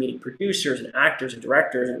back, just meeting producers and actors and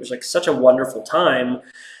directors. And it was like such a wonderful time.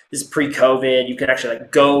 This is pre-COVID. You could actually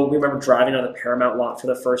like go. We remember driving on the Paramount lot for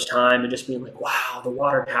the first time and just being like, wow, the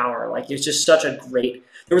water tower. Like, it's just such a great,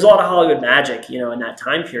 there was a lot of Hollywood magic, in that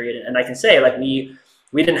time period. And I can say like we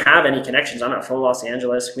didn't have any connections. I'm not from Los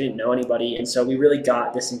Angeles. We didn't know anybody. And so we really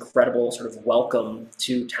got this incredible sort of welcome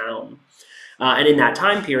to town. And in that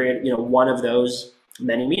time period, one of those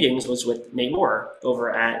many meetings was with Nate Moore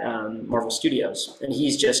over at Marvel Studios. And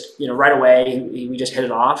he's just, right away, we just hit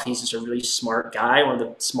it off. He's just a really smart guy, one of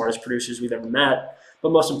the smartest producers we've ever met.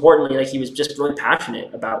 But most importantly, like, he was just really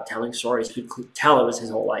passionate about telling stories. You could tell it was his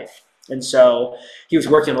whole life. And so he was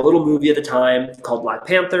working on a little movie at the time called Black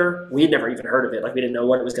Panther. We had never even heard of it. Like, we didn't know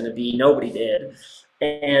what it was going to be. Nobody did.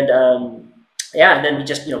 And and then we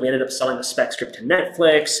just, we ended up selling the spec script to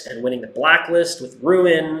Netflix and winning the Blacklist with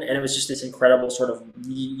Ruin. And it was just this incredible sort of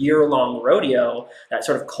year-long rodeo that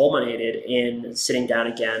sort of culminated in sitting down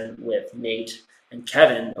again with Nate and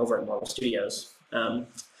Kevin over at Marvel Studios.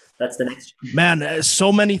 That's the next. Man,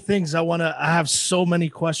 so many things I have so many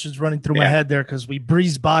questions running through my head there because we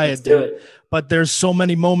breezed by Let's do it. But there's so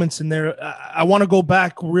many moments in there. I want to go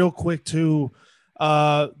back real quick to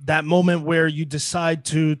that moment where you decide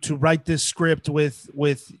to write this script with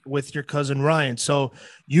your cousin Ryan. So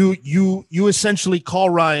you essentially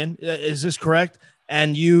call Ryan, is this correct?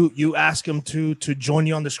 And you ask him to join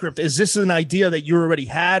you on the script. Is this an idea that you already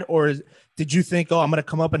had, or did you think, I'm going to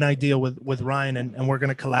come up with an idea with Ryan and we're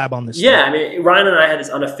going to collab on this? Yeah, I mean, Ryan and I had this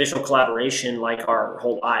unofficial collaboration like our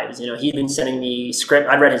whole lives. He'd been sending me script.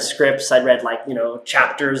 I'd read his scripts. I'd read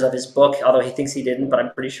chapters of his book, although he thinks he didn't, but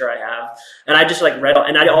I'm pretty sure I have. And I just read,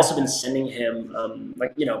 and I'd also been sending him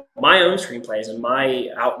my own screenplays and my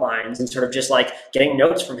outlines and sort of just like getting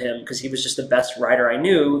notes from him because he was just the best writer I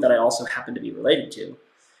knew that I also happened to be related to.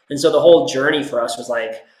 And so the whole journey for us was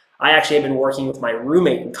like, I actually had been working with my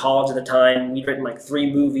roommate in college at the time. We'd written like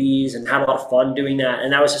 3 movies and had a lot of fun doing that.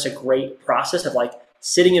 And that was just a great process of like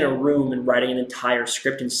sitting in a room and writing an entire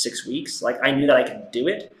script in 6 weeks. Like, I knew that I could do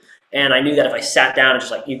it. And I knew that if I sat down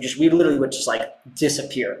and we literally would just like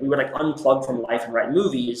disappear. We would like unplug from life and write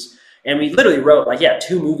movies. And we literally wrote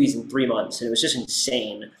 2 movies in 3 months. And it was just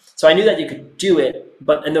insane. So I knew that you could do it.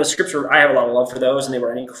 And those scripts I have a lot of love for those. And they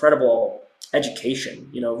were an incredible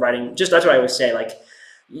education, writing. Just that's what I always say, like,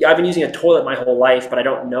 I've been using a toilet my whole life, but I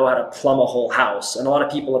don't know how to plumb a whole house. And a lot of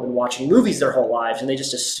people have been watching movies their whole lives, and they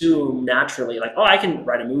just assume naturally, like, I can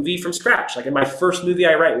write a movie from scratch. Like, in my first movie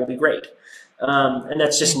I write will be great. And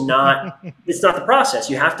that's just not, it's not the process.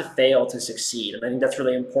 You have to fail to succeed. And I think that's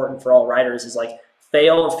really important for all writers is like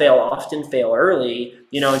fail and fail often, fail early,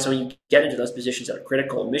 and so when you get into those positions that are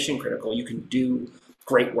critical and mission critical, you can do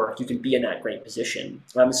great work. You can be in that great position.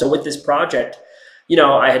 So with this project,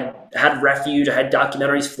 I had refuge, I had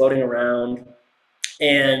documentaries floating around,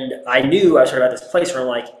 and I knew I was sort of at this place where I'm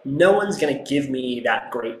like, no one's going to give me that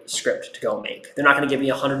great script to go make. They're not going to give me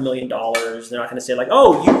 $100 million. They're not going to say like,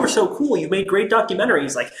 oh, you were so cool. You made great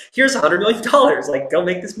documentaries. Like, here's $100 million. Like, go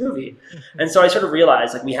make this movie. And so I sort of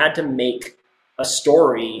realized like we had to make a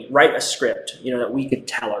story, write a script, that we could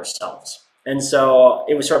tell ourselves. And so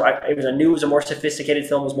it was it was a more sophisticated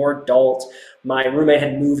film, it was more adult. My roommate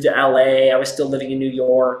had moved to LA. I was still living in New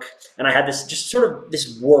York. And I had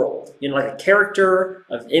this world, like a character,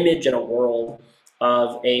 of image and a world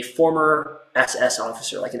of a former SS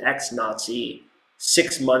officer, like an ex-Nazi,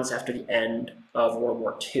 6 months after the end of World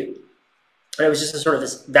War II. And it was just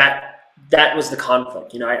that was the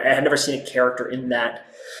conflict. I had never seen a character in that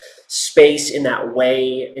space, in that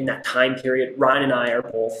way, in that time period. Ryan and I are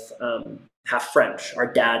both half French.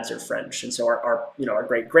 Our dads are French, and so our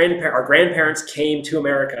grandparents came to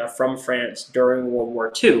America from France during World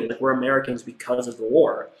War II. Like, we're Americans because of the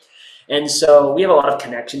war, and so we have a lot of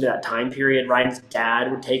connection to that time period. Ryan's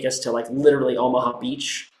dad would take us to like literally Omaha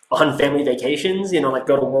Beach on family vacations. Like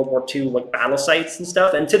go to World War II like battle sites and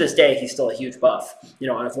stuff. And to this day, he's still a huge buff,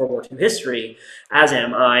 on World War II history, as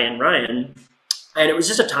am I and Ryan. And it was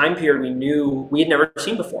just a time period we knew we had never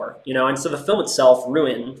seen before, and so the film itself,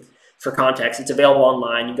 Ruin, for context, it's available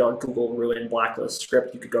online. You go on Google Ruin Blacklist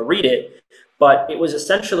script, you could go read it. But it was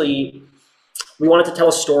essentially, we wanted to tell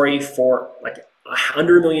a story for like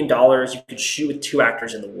 $100 million. You could shoot with 2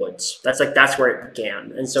 actors in the woods. That's where it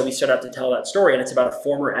began. And so we set out to tell that story. And it's about a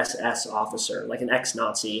former SS officer, like an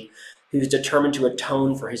ex-Nazi, who's determined to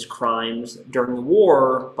atone for his crimes during the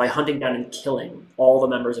war by hunting down and killing all the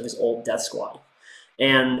members of his old death squad.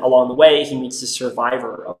 And along the way, he meets the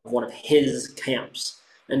survivor of one of his camps.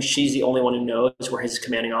 And she's the only one who knows where his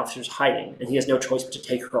commanding officer is hiding. And he has no choice but to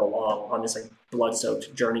take her along on this like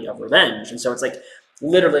blood-soaked journey of revenge. And so it's like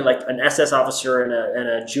literally like an SS officer and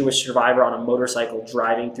a Jewish survivor on a motorcycle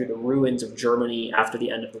driving through the ruins of Germany after the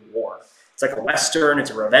end of the war. It's like a Western.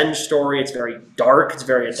 It's a revenge story. It's very dark. It's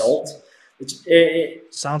very adult.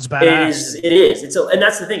 It sounds badass. It is. And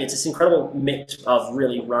that's the thing. It's this incredible mix of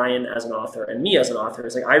really Ryan as an author and me as an author.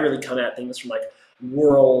 It's like I really come at things from like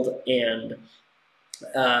world and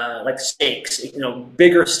like stakes,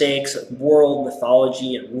 bigger stakes, world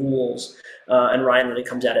mythology and rules. And Ryan really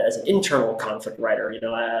comes at it as an internal conflict writer,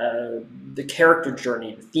 the character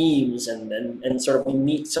journey, the themes, and sort of we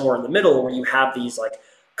meet somewhere in the middle where you have these like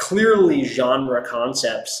clearly genre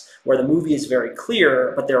concepts where the movie is very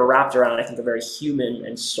clear, but they're wrapped around, I think, a very human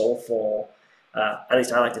and soulful, at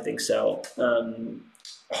least I like to think so,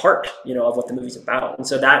 heart, of what the movie's about. And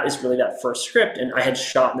so that is really that first script. And I had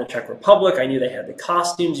shot in the Czech Republic. I knew they had the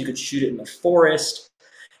costumes. You could shoot it in the forest.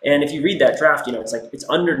 And if you read that draft, it's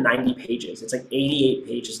under 90 pages. It's like 88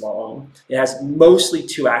 pages long. It has mostly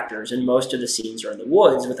 2 actors, and most of the scenes are in the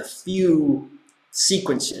woods with a few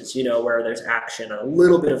sequences, where there's action and a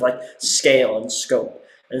little bit of like scale and scope.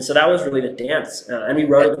 And so that was really the dance. And we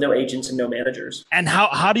wrote it with no agents and no managers. And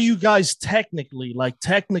how do you guys technically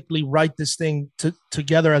write this thing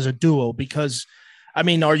together as a duo? Because, I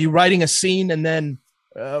mean, are you writing a scene and then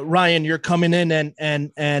Ryan, you're coming in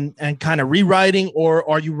and kind of rewriting, or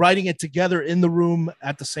are you writing it together in the room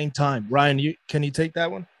at the same time? Ryan, can you take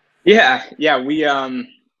that one? Yeah. We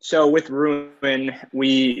so with Ruin,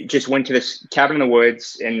 we just went to this cabin in the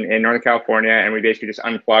woods in Northern California, and we basically just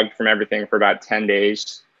unplugged from everything for about 10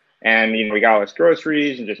 days. And, we got all this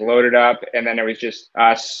groceries and just loaded up. And then it was just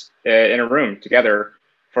us in a room together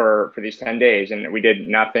for these 10 days. And we did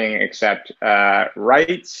nothing except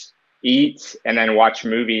write, eat, and then watch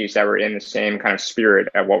movies that were in the same kind of spirit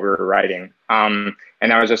of what we were writing. And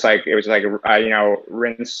that was just like, it was like,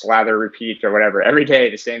 rinse, slather, repeat, or whatever, every day,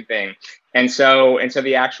 the same thing. And so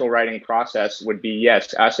the actual writing process would be,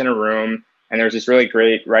 yes, us in a room. And there's this really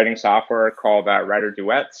great writing software called Writer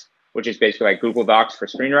Duets, which is basically like Google Docs for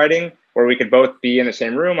screenwriting, where we could both be in the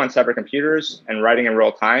same room on separate computers and writing in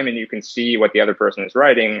real time. And you can see what the other person is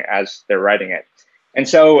writing as they're writing it. And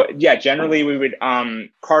so, yeah, generally we would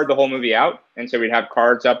card the whole movie out. And so we'd have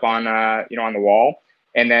cards up on, on the wall.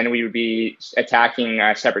 And then we would be attacking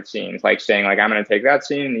separate scenes, like saying, like, I'm going to take that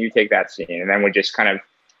scene and you take that scene. And then we just kind of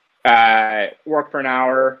work for an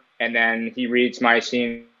hour. And then he reads my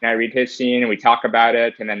scene and I read his scene and we talk about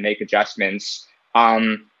it and then make adjustments.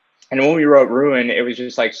 And when we wrote Ruin, it was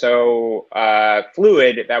just like so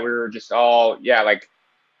fluid that we were just all,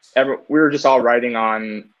 we were just all writing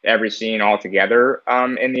on every scene all together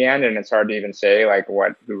in the end. And it's hard to even say like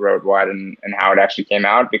who wrote what and how it actually came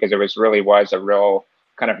out, because it was a real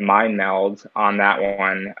kind of mind meld on that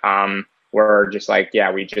one. Where just like,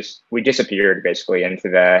 we disappeared basically into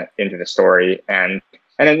the story. And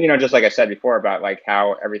then, just like I said before about like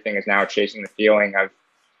how everything is now chasing the feeling of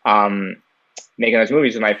making those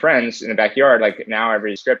movies with my friends in the backyard. Like now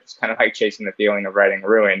every script is kind of like chasing the feeling of writing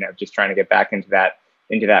Ruin, of just trying to get back into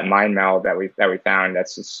that mind meld that we found.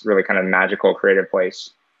 That's just really kind of magical creative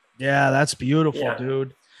place. Yeah, that's beautiful,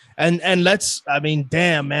 dude. And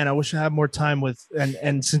damn, man, I wish I had more time with,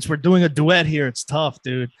 and since we're doing a duet here, it's tough,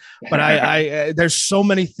 dude. But I there's so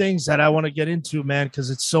many things that I want to get into, man, because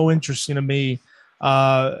it's so interesting to me.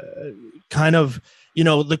 Kind of,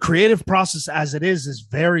 the creative process as it is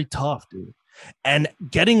very tough, dude. And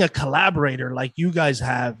getting a collaborator like you guys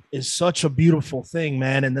have is such a beautiful thing,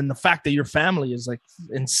 man. And then the fact that your family is like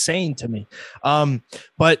insane to me.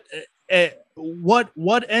 But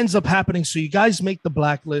what ends up happening? So you guys make the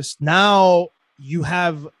Blacklist. Now you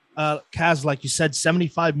have Kaz, like you said,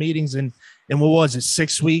 75 meetings in what was it,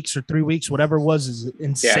 6 weeks or 3 weeks, whatever it was, is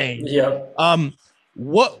insane. Yeah.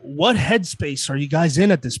 What headspace are you guys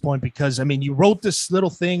in at this point? Because I mean, you wrote this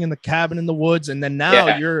little thing in the cabin in the woods, and then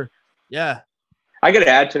now you're. I could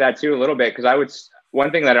add to that too a little bit, because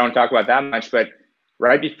one thing that I don't talk about that much, but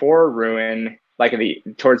right before Ruin, like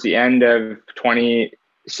towards the end of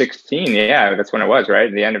 2016, that's when it was,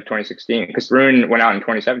 right? The end of 2016, because Ruin went out in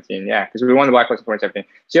 2017, because we won the Blacklist in 2017.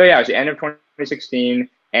 So it was the end of 2016.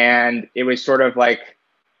 And it was sort of like,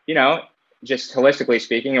 you know, just holistically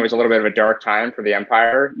speaking, it was a little bit of a dark time for the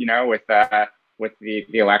Empire, you know, with the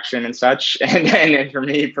election and such. And for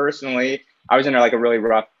me personally, I was in like a really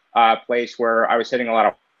rough place where I was hitting a lot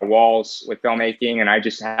of walls with filmmaking, and I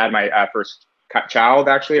just had my first child.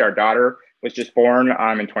 Actually, our daughter was just born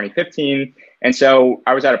in 2015, and so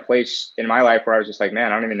I was at a place in my life where I was just like,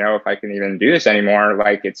 man, I don't even know if I can even do this anymore.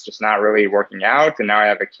 Like, it's just not really working out, and now I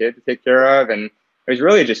have a kid to take care of, and it was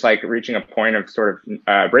really just like reaching a point of sort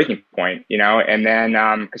of breaking point, you know. And then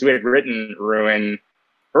because we had written Ruin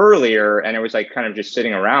earlier, and it was like kind of just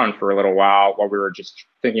sitting around for a little while we were just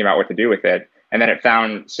thinking about what to do with it, and then it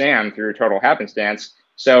found Sam through total happenstance.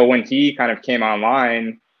 So when he kind of came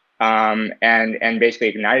online and basically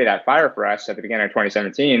ignited that fire for us at the beginning of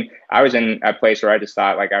 2017, I was in a place where I just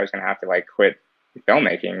thought like I was going to have to like quit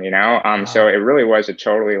filmmaking, you know. So it really was a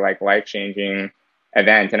totally like life-changing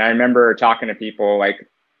event. And I remember talking to people like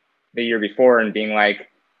the year before and being like,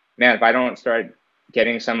 man, if I don't start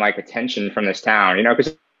getting some like attention from this town, you know,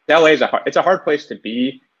 because LA is it's a hard place to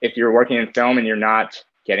be if you're working in film and you're not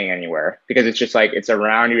getting anywhere, because it's just like it's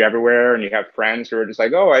around you everywhere, and you have friends who are just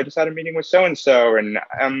like, oh, I just had a meeting with so and so, and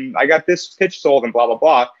I got this pitch sold, and blah blah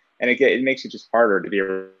blah, and it makes it just harder to be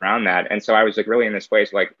around that. And so I was like really in this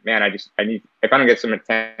place like, man, I need, if I don't get some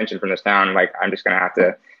attention from this town, like I'm just gonna have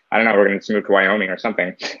to, I don't know, we're gonna move to Wyoming or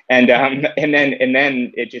something. And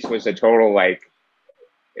then it just was a total like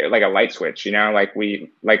a light switch, you know. Like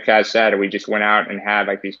like Kaz said, we just went out and had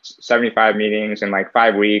like these 75 meetings in like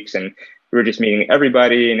 5 weeks, and we were just meeting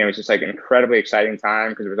everybody, and it was just like an incredibly exciting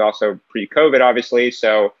time because it was also pre-COVID, obviously.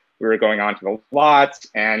 So we were going on to the lot,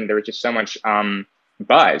 and there was just so much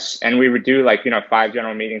buzz. And we would do like, you know, 5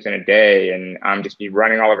 general meetings in a day, and just be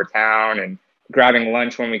running all over town and grabbing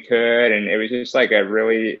lunch when we could. And it was just like it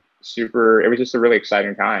was just a really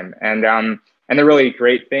exciting time. And the really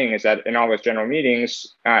great thing is that in all those general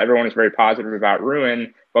meetings, everyone was very positive about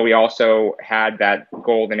Ruin, but we also had that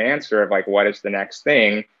golden answer of like, what is the next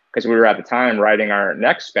thing? Because we were at the time writing our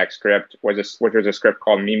next spec script, which was a script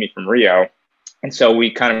called Mimi from Rio. And so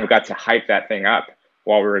we kind of got to hype that thing up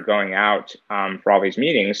while we were going out for all these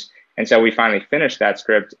meetings. And so we finally finished that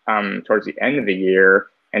script towards the end of the year.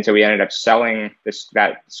 And so we ended up selling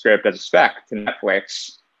that script as a spec to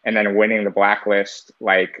Netflix, and then winning the Blacklist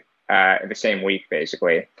like the same week,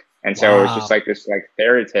 basically. And so It was just like this like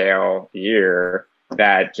fairy tale year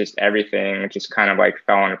that just everything just kind of like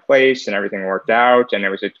fell into place and everything worked out. And it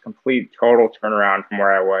was a complete total turnaround from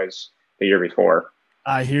where I was the year before.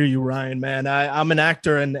 I hear you, Ryan, man. I'm an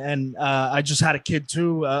actor, and I just had a kid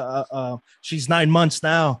too. She's 9 months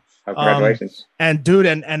now. Oh, congratulations. And dude,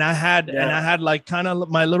 and I had like kind of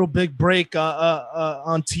my little big break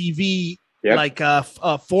on TV, yep. Like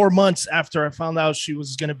 4 months after I found out she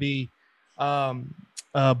was going to be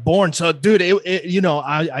born. So dude, you know,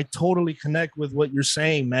 I totally connect with what you're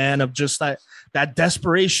saying, man, of just that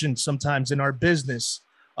desperation sometimes in our business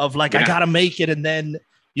of like, I gotta make it. And then,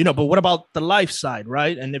 you know, but what about the life side,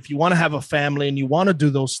 right? And if you want to have a family and you want to do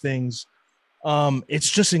those things, it's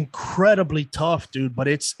just incredibly tough, dude. But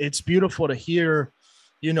it's beautiful to hear,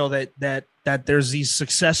 you know, that there's these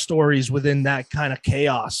success stories within that kind of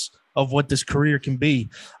chaos of what this career can be.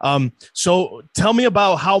 So tell me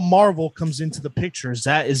about how Marvel comes into the picture. Is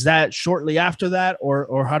that shortly after that,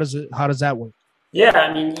 or how does that work? Yeah,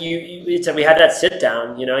 I mean, we had that sit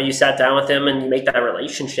down. You know, you sat down with him and you make that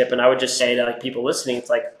relationship. And I would just say to like people listening, it's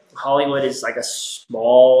like Hollywood is like a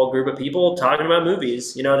small group of people talking about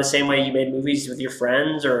movies. You know, the same way you made movies with your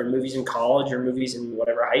friends, or movies in college, or movies in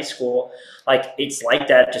whatever high school. Like it's like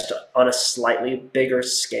that, just on a slightly bigger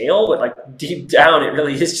scale. But like deep down, it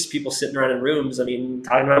really is just people sitting around in rooms. I mean,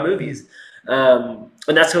 talking about movies. And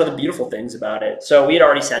that's one of the beautiful things about it. So we had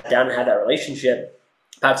already sat down and had that relationship.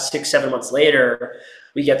 About 6-7 months later,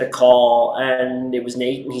 we get the call, and it was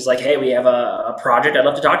Nate, and he's like, hey, we have a project I'd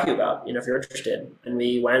love to talk to you about, you know, if you're interested. And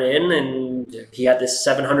we went in, and he had this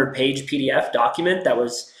 700-page PDF document that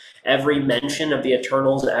was every mention of the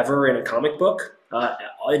Eternals ever in a comic book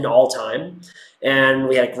in all time. And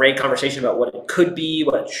we had a great conversation about what it could be,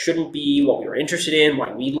 what it shouldn't be, what we were interested in,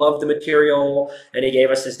 why we loved the material. And he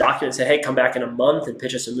gave us this document and said, hey, come back in a month and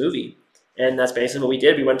pitch us a movie. And that's basically what we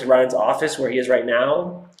did. We went to Ryan's office where he is right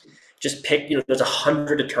now, just picked, you know, there's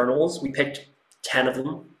 100 Eternals. We picked 10 of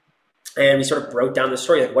them. And we sort of broke down the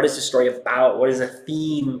story. Like, what is the story about? What is the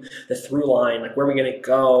theme, the through line? Like, where are we going to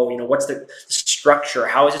go? You know, what's the structure.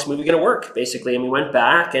 How is this movie going to work, basically? And we went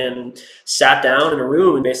back and sat down in a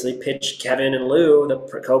room and basically pitched Kevin and Lou, the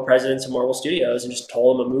co-presidents of Marvel Studios, and just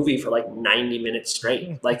told them a movie for like 90 minutes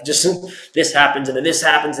straight. Like, just this happens, and then this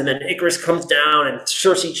happens, and then Icarus comes down, and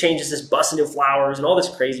Cersei changes this bus into flowers, and all this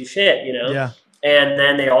crazy shit, you know? Yeah. And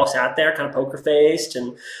then they all sat there kind of poker-faced,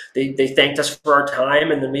 and they thanked us for our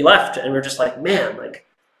time, and then we left. And we were just like, man, like,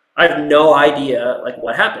 I have no idea, like,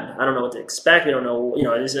 what happened. I don't know what to expect. We don't know, you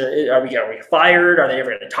know, are we fired? Are they ever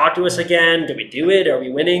going to talk to us again? Did we do it? Are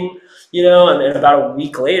we winning? You know, and then about a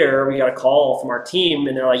week later, we got a call from our team,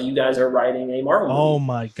 and they're like, you guys are writing a Marvel movie. Oh,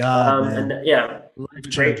 my God, man. And yeah,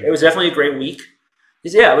 great. It was definitely a great week.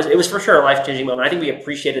 Yeah, it was for sure a life-changing moment. I think we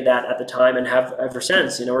appreciated that at the time and have ever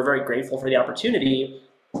since. You know, we're very grateful for the opportunity,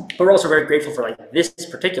 but we're also very grateful for like this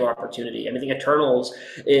particular opportunity. I mean, I think Eternals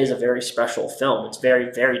is a very special film. It's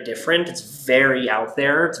very, very different. It's very out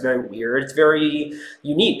there. It's very weird. It's very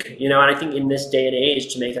unique, you know, and I think in this day and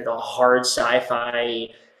age to make like a hard sci-fi,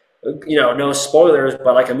 you know, no spoilers,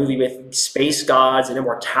 but like a movie with space gods and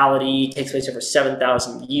immortality, takes place over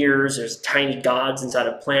 7,000 years. There's tiny gods inside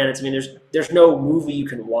of planets. I mean, there's no movie you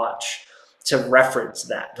can watch to reference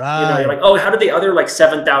that. Right. You know, you're like, oh, how did the other like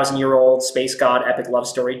 7,000-year-old space god epic love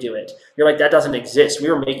story do it? You're like, that doesn't exist.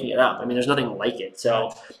 We were making it up. I mean, there's nothing like it.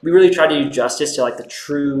 So we really tried to do justice to like the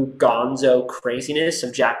true gonzo craziness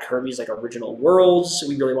of Jack Kirby's like original worlds.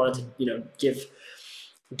 We really wanted to, you know,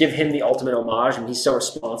 give him the ultimate homage. I mean, he's so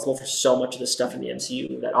responsible for so much of the stuff in the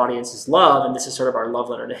MCU that audiences love, and this is sort of our love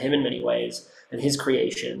letter to him in many ways and his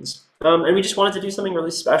creations. And we just wanted to do something really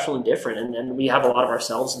special and different, and we have a lot of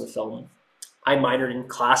ourselves in the film. I minored in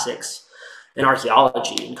classics and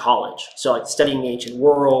archaeology in college, so like studying the ancient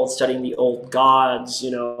world, studying the old gods,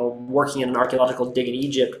 you know, working in an archaeological dig in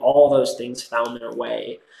Egypt. All those things found their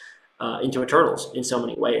way into Eternals in so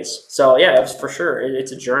many ways. So yeah, it was for sure.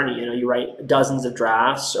 It's a journey. You know, you write dozens of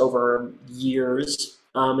drafts over years,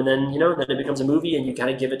 and then, you know, then it becomes a movie, and you kind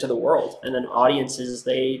of give it to the world, and then audiences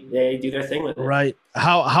they do their thing with it. Right.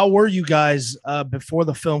 How were you guys before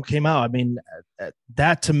the film came out? I mean,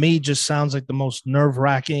 that to me just sounds like the most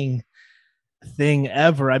nerve-wracking thing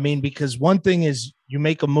ever. I mean, because one thing is you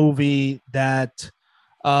make a movie that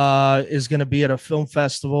is going to be at a film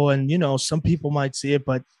festival, and, you know, some people might see it,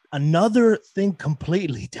 but another thing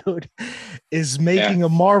completely, dude, is making a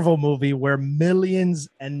Marvel movie where millions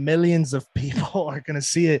and millions of people are going to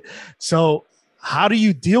see it. So how do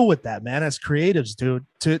you deal with that, man, as creatives, dude?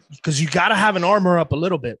 Because you got to have an armor up a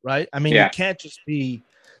little bit, right? I mean, you can't just be.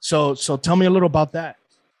 So tell me a little about that.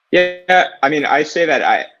 Yeah, I mean, I say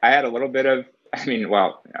that I had a little bit of, I mean,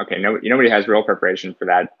 well, okay, nobody has real preparation for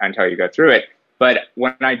that until you go through it. But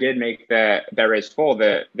when I did make the Bet Raise Full,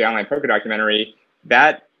 the online poker documentary,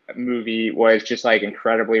 that movie was just like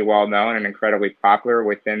incredibly well known and incredibly popular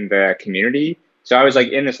within the community. So I was like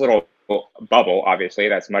in this little bubble, obviously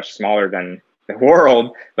that's much smaller than the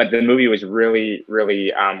world, but the movie was really,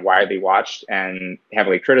 really widely watched and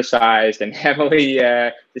heavily criticized and heavily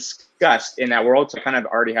discussed in that world. So I kind of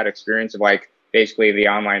already had experience of like basically the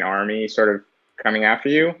online army sort of coming after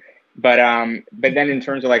you. But then in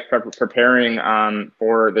terms of like preparing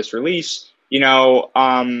for this release, you know,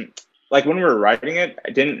 like when we were writing it, I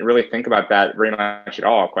didn't really think about that very much at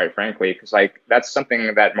all, quite frankly, because like that's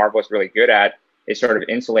something that Marvel is really good at, is sort of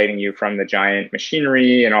insulating you from the giant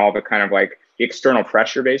machinery and all the kind of like the external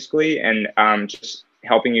pressure, basically, and just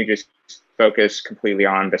helping you just focus completely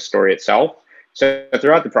on the story itself. So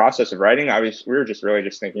throughout the process of writing, we were just really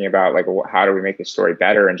just thinking about like, how do we make this story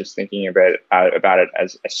better, and just thinking a bit about it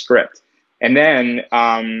as a script. And then,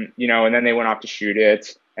 you know, and then they went off to shoot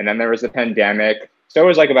it, and then there was the pandemic. So it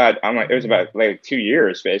was like about 2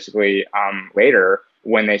 years basically later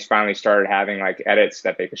when they finally started having like edits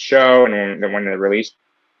that they could show, and when the release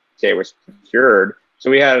date was secured. So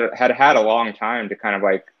we had a long time to kind of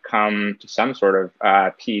like come to some sort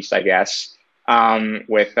of peace, I guess,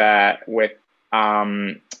 with the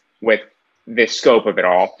scope of it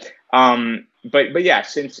all. But yeah,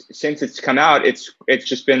 since it's come out, it's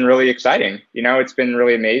just been really exciting. You know, it's been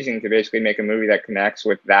really amazing to basically make a movie that connects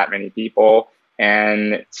with that many people,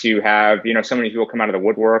 and to have, you know, so many people come out of the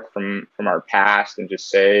woodwork from our past and just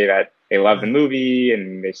say that they love the movie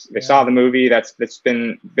and they saw the movie. That's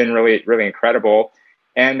been really, really incredible.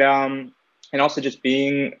 And also just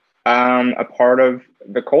being a part of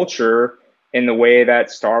the culture in the way that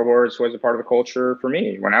Star Wars was a part of the culture for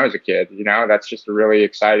me when I was a kid. You know, that's just a really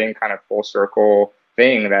exciting kind of full circle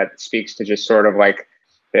thing that speaks to just sort of like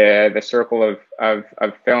the circle of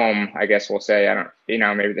film, I guess we'll say. I don't, you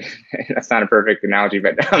know, maybe that's not a perfect analogy,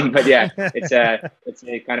 but yeah, it's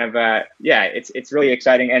a kind of it's really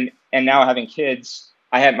exciting. And now having kids,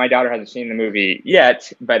 my daughter hasn't seen the movie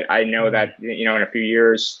yet, but I know that, in a few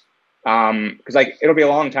years, because like it'll be a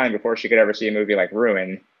long time before she could ever see a movie like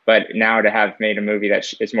Ruin. But now to have made a movie that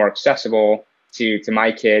is more accessible to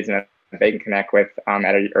my kids and that they can connect with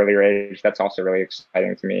at an earlier age, that's also really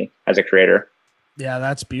exciting to me as a creator. Yeah,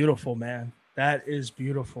 that's beautiful, man. That is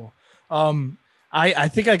beautiful. I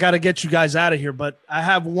think I got to get you guys out of here, but I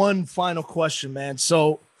have one final question, man.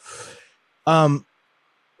 So,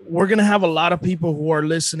 we're going to have a lot of people who are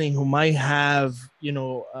listening who might have,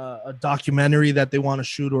 a documentary that they want to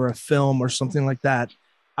shoot or a film or something like that.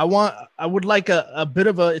 I would like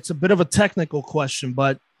it's a bit of a technical question,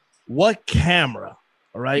 but what camera,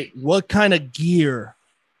 all right, what kind of gear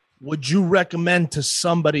would you recommend to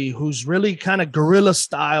somebody who's really kind of guerrilla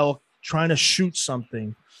style trying to shoot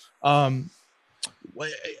something?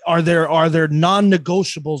 Are there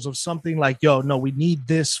non-negotiables of something like, no, we need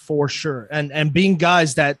this for sure? And being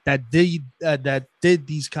guys that did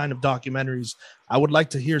these kind of documentaries, I would like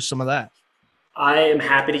to hear some of that. I am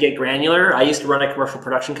happy to get granular. I used to run a commercial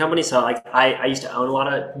production company, so like I used to own a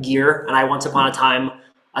lot of gear, and once upon a time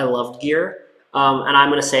I loved gear. And I'm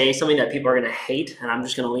going to say something that people are going to hate, and I'm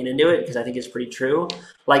just going to lean into it because I think it's pretty true.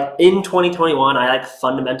 Like in 2021, I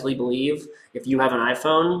fundamentally believe if you have an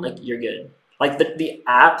iPhone, like you're good. Like the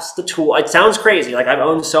apps, the tool, it sounds crazy. Like I've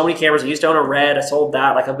owned so many cameras. I used to own a Red. I sold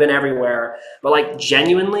that. Like I've been everywhere. But like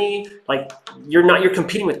genuinely, like you're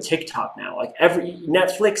competing with TikTok now. Like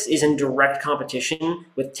Netflix is in direct competition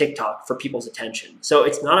with TikTok for people's attention. So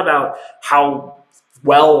it's not about how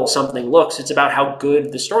well something looks. It's about how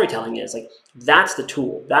good the storytelling is. Like that's the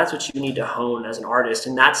tool. That's what you need to hone as an artist.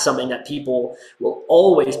 And that's something that people will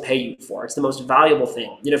always pay you for. It's the most valuable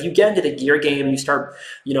thing. If you get into the gear game and you start,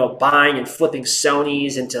 buying and flipping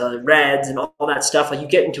Sonys into Reds and all that stuff, like you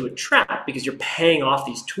get into a trap because you're paying off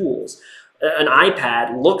these tools. An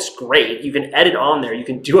iPad looks great. You can edit on there. You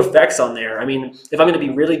can do effects on there. I mean, if I'm going to be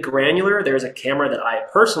really granular, there's a camera that I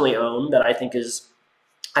personally own that I think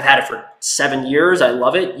I've had it for 7 years. I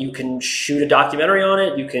love it. You can shoot a documentary on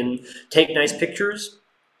it. You can take nice pictures.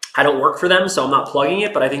 I don't work for them, so I'm not plugging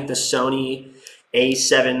it, but I think the Sony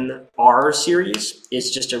A7R series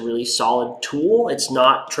is just a really solid tool. It's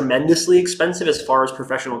not tremendously expensive as far as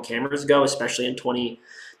professional cameras go, especially in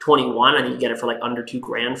 2021. I think you get it for like under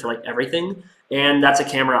 $2,000 for like everything. And that's a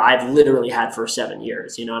camera I've literally had for 7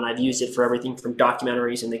 years, and I've used it for everything from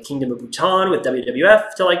documentaries in the Kingdom of Bhutan with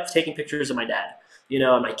WWF to like taking pictures of my dad,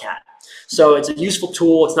 and my cat. So it's a useful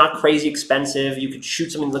tool. It's not crazy expensive. You could shoot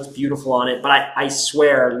something that looks beautiful on it. But I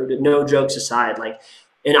swear, no jokes aside, like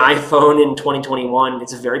an iPhone in 2021,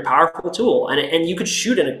 it's a very powerful tool. And you could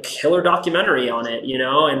shoot in a killer documentary on it,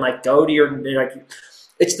 and like go to your, like,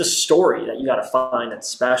 it's the story that you got to find that's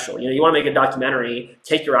special. You want to make a documentary,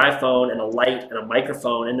 take your iPhone and a light and a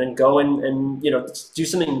microphone and then go and do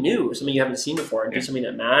something new, something you haven't seen before, and do something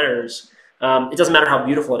that matters. It doesn't matter how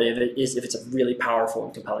beautiful it is if it's a really powerful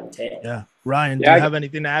and compelling tale. Yeah. Ryan, do you have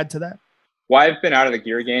anything to add to that? Well, I've been out of the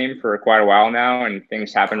gear game for quite a while now, and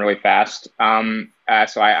things happen really fast. So I'm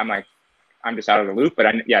just out of the loop. But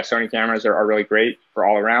Sony cameras are really great for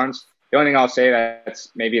all arounds. The only thing I'll say that's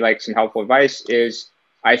maybe like some helpful advice is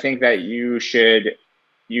I think that you should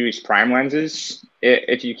use prime lenses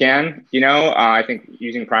if you can. I think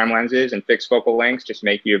using prime lenses and fixed focal lengths just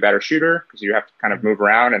make you a better shooter because you have to kind of move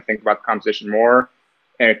around and think about the composition more.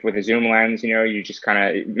 And with a zoom lens, you just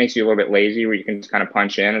it makes you a little bit lazy where you can just kind of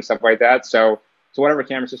punch in and stuff like that. So whatever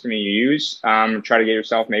camera system you use, try to get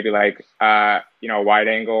yourself maybe like a wide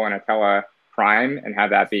angle and a tele prime and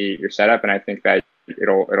have that be your setup. And I think that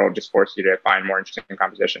it'll just force you to find more interesting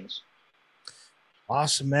compositions.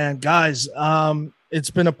 Awesome, man. Guys,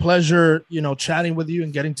 it's been a pleasure, chatting with you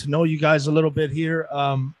and getting to know you guys a little bit here.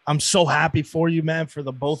 I'm so happy for you, man, for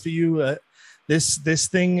the both of you. This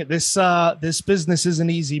business isn't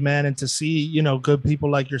easy, man. And to see, good people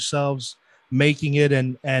like yourselves making it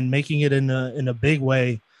and making it in a big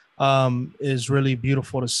way is really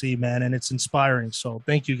beautiful to see, man. And it's inspiring. So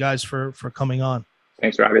thank you guys for coming on.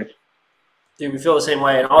 Thanks, Robbie. Dude, we feel the same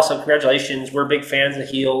way. And also, congratulations. We're big fans of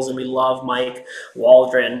Heels, and we love Mike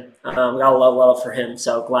Waldron. We got a lot of love for him.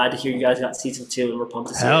 So glad to hear you guys got season 2, and we're pumped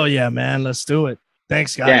to see it. Hell yeah, man. Let's do it.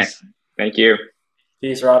 Thanks, guys. Yeah. Thank you.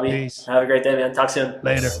 Peace, Robbie. Peace. Have a great day, man. Talk soon.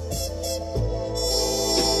 Later.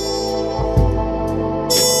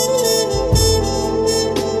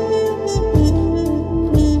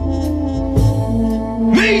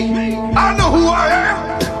 Me? I know who I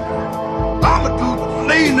am. I'm a dude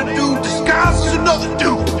playing a dude disguised as another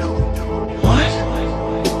dude.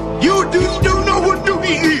 What? You dudes don't know what dude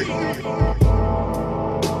he is.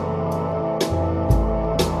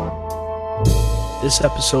 This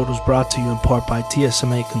episode was brought to you in part by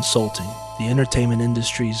TSMA Consulting, the entertainment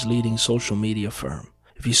industry's leading social media firm.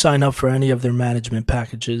 If you sign up for any of their management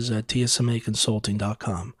packages at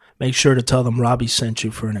tsmaconsulting.com, make sure to tell them Robbie sent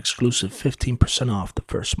you for an exclusive 15% off the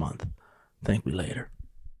first month. Thank me later.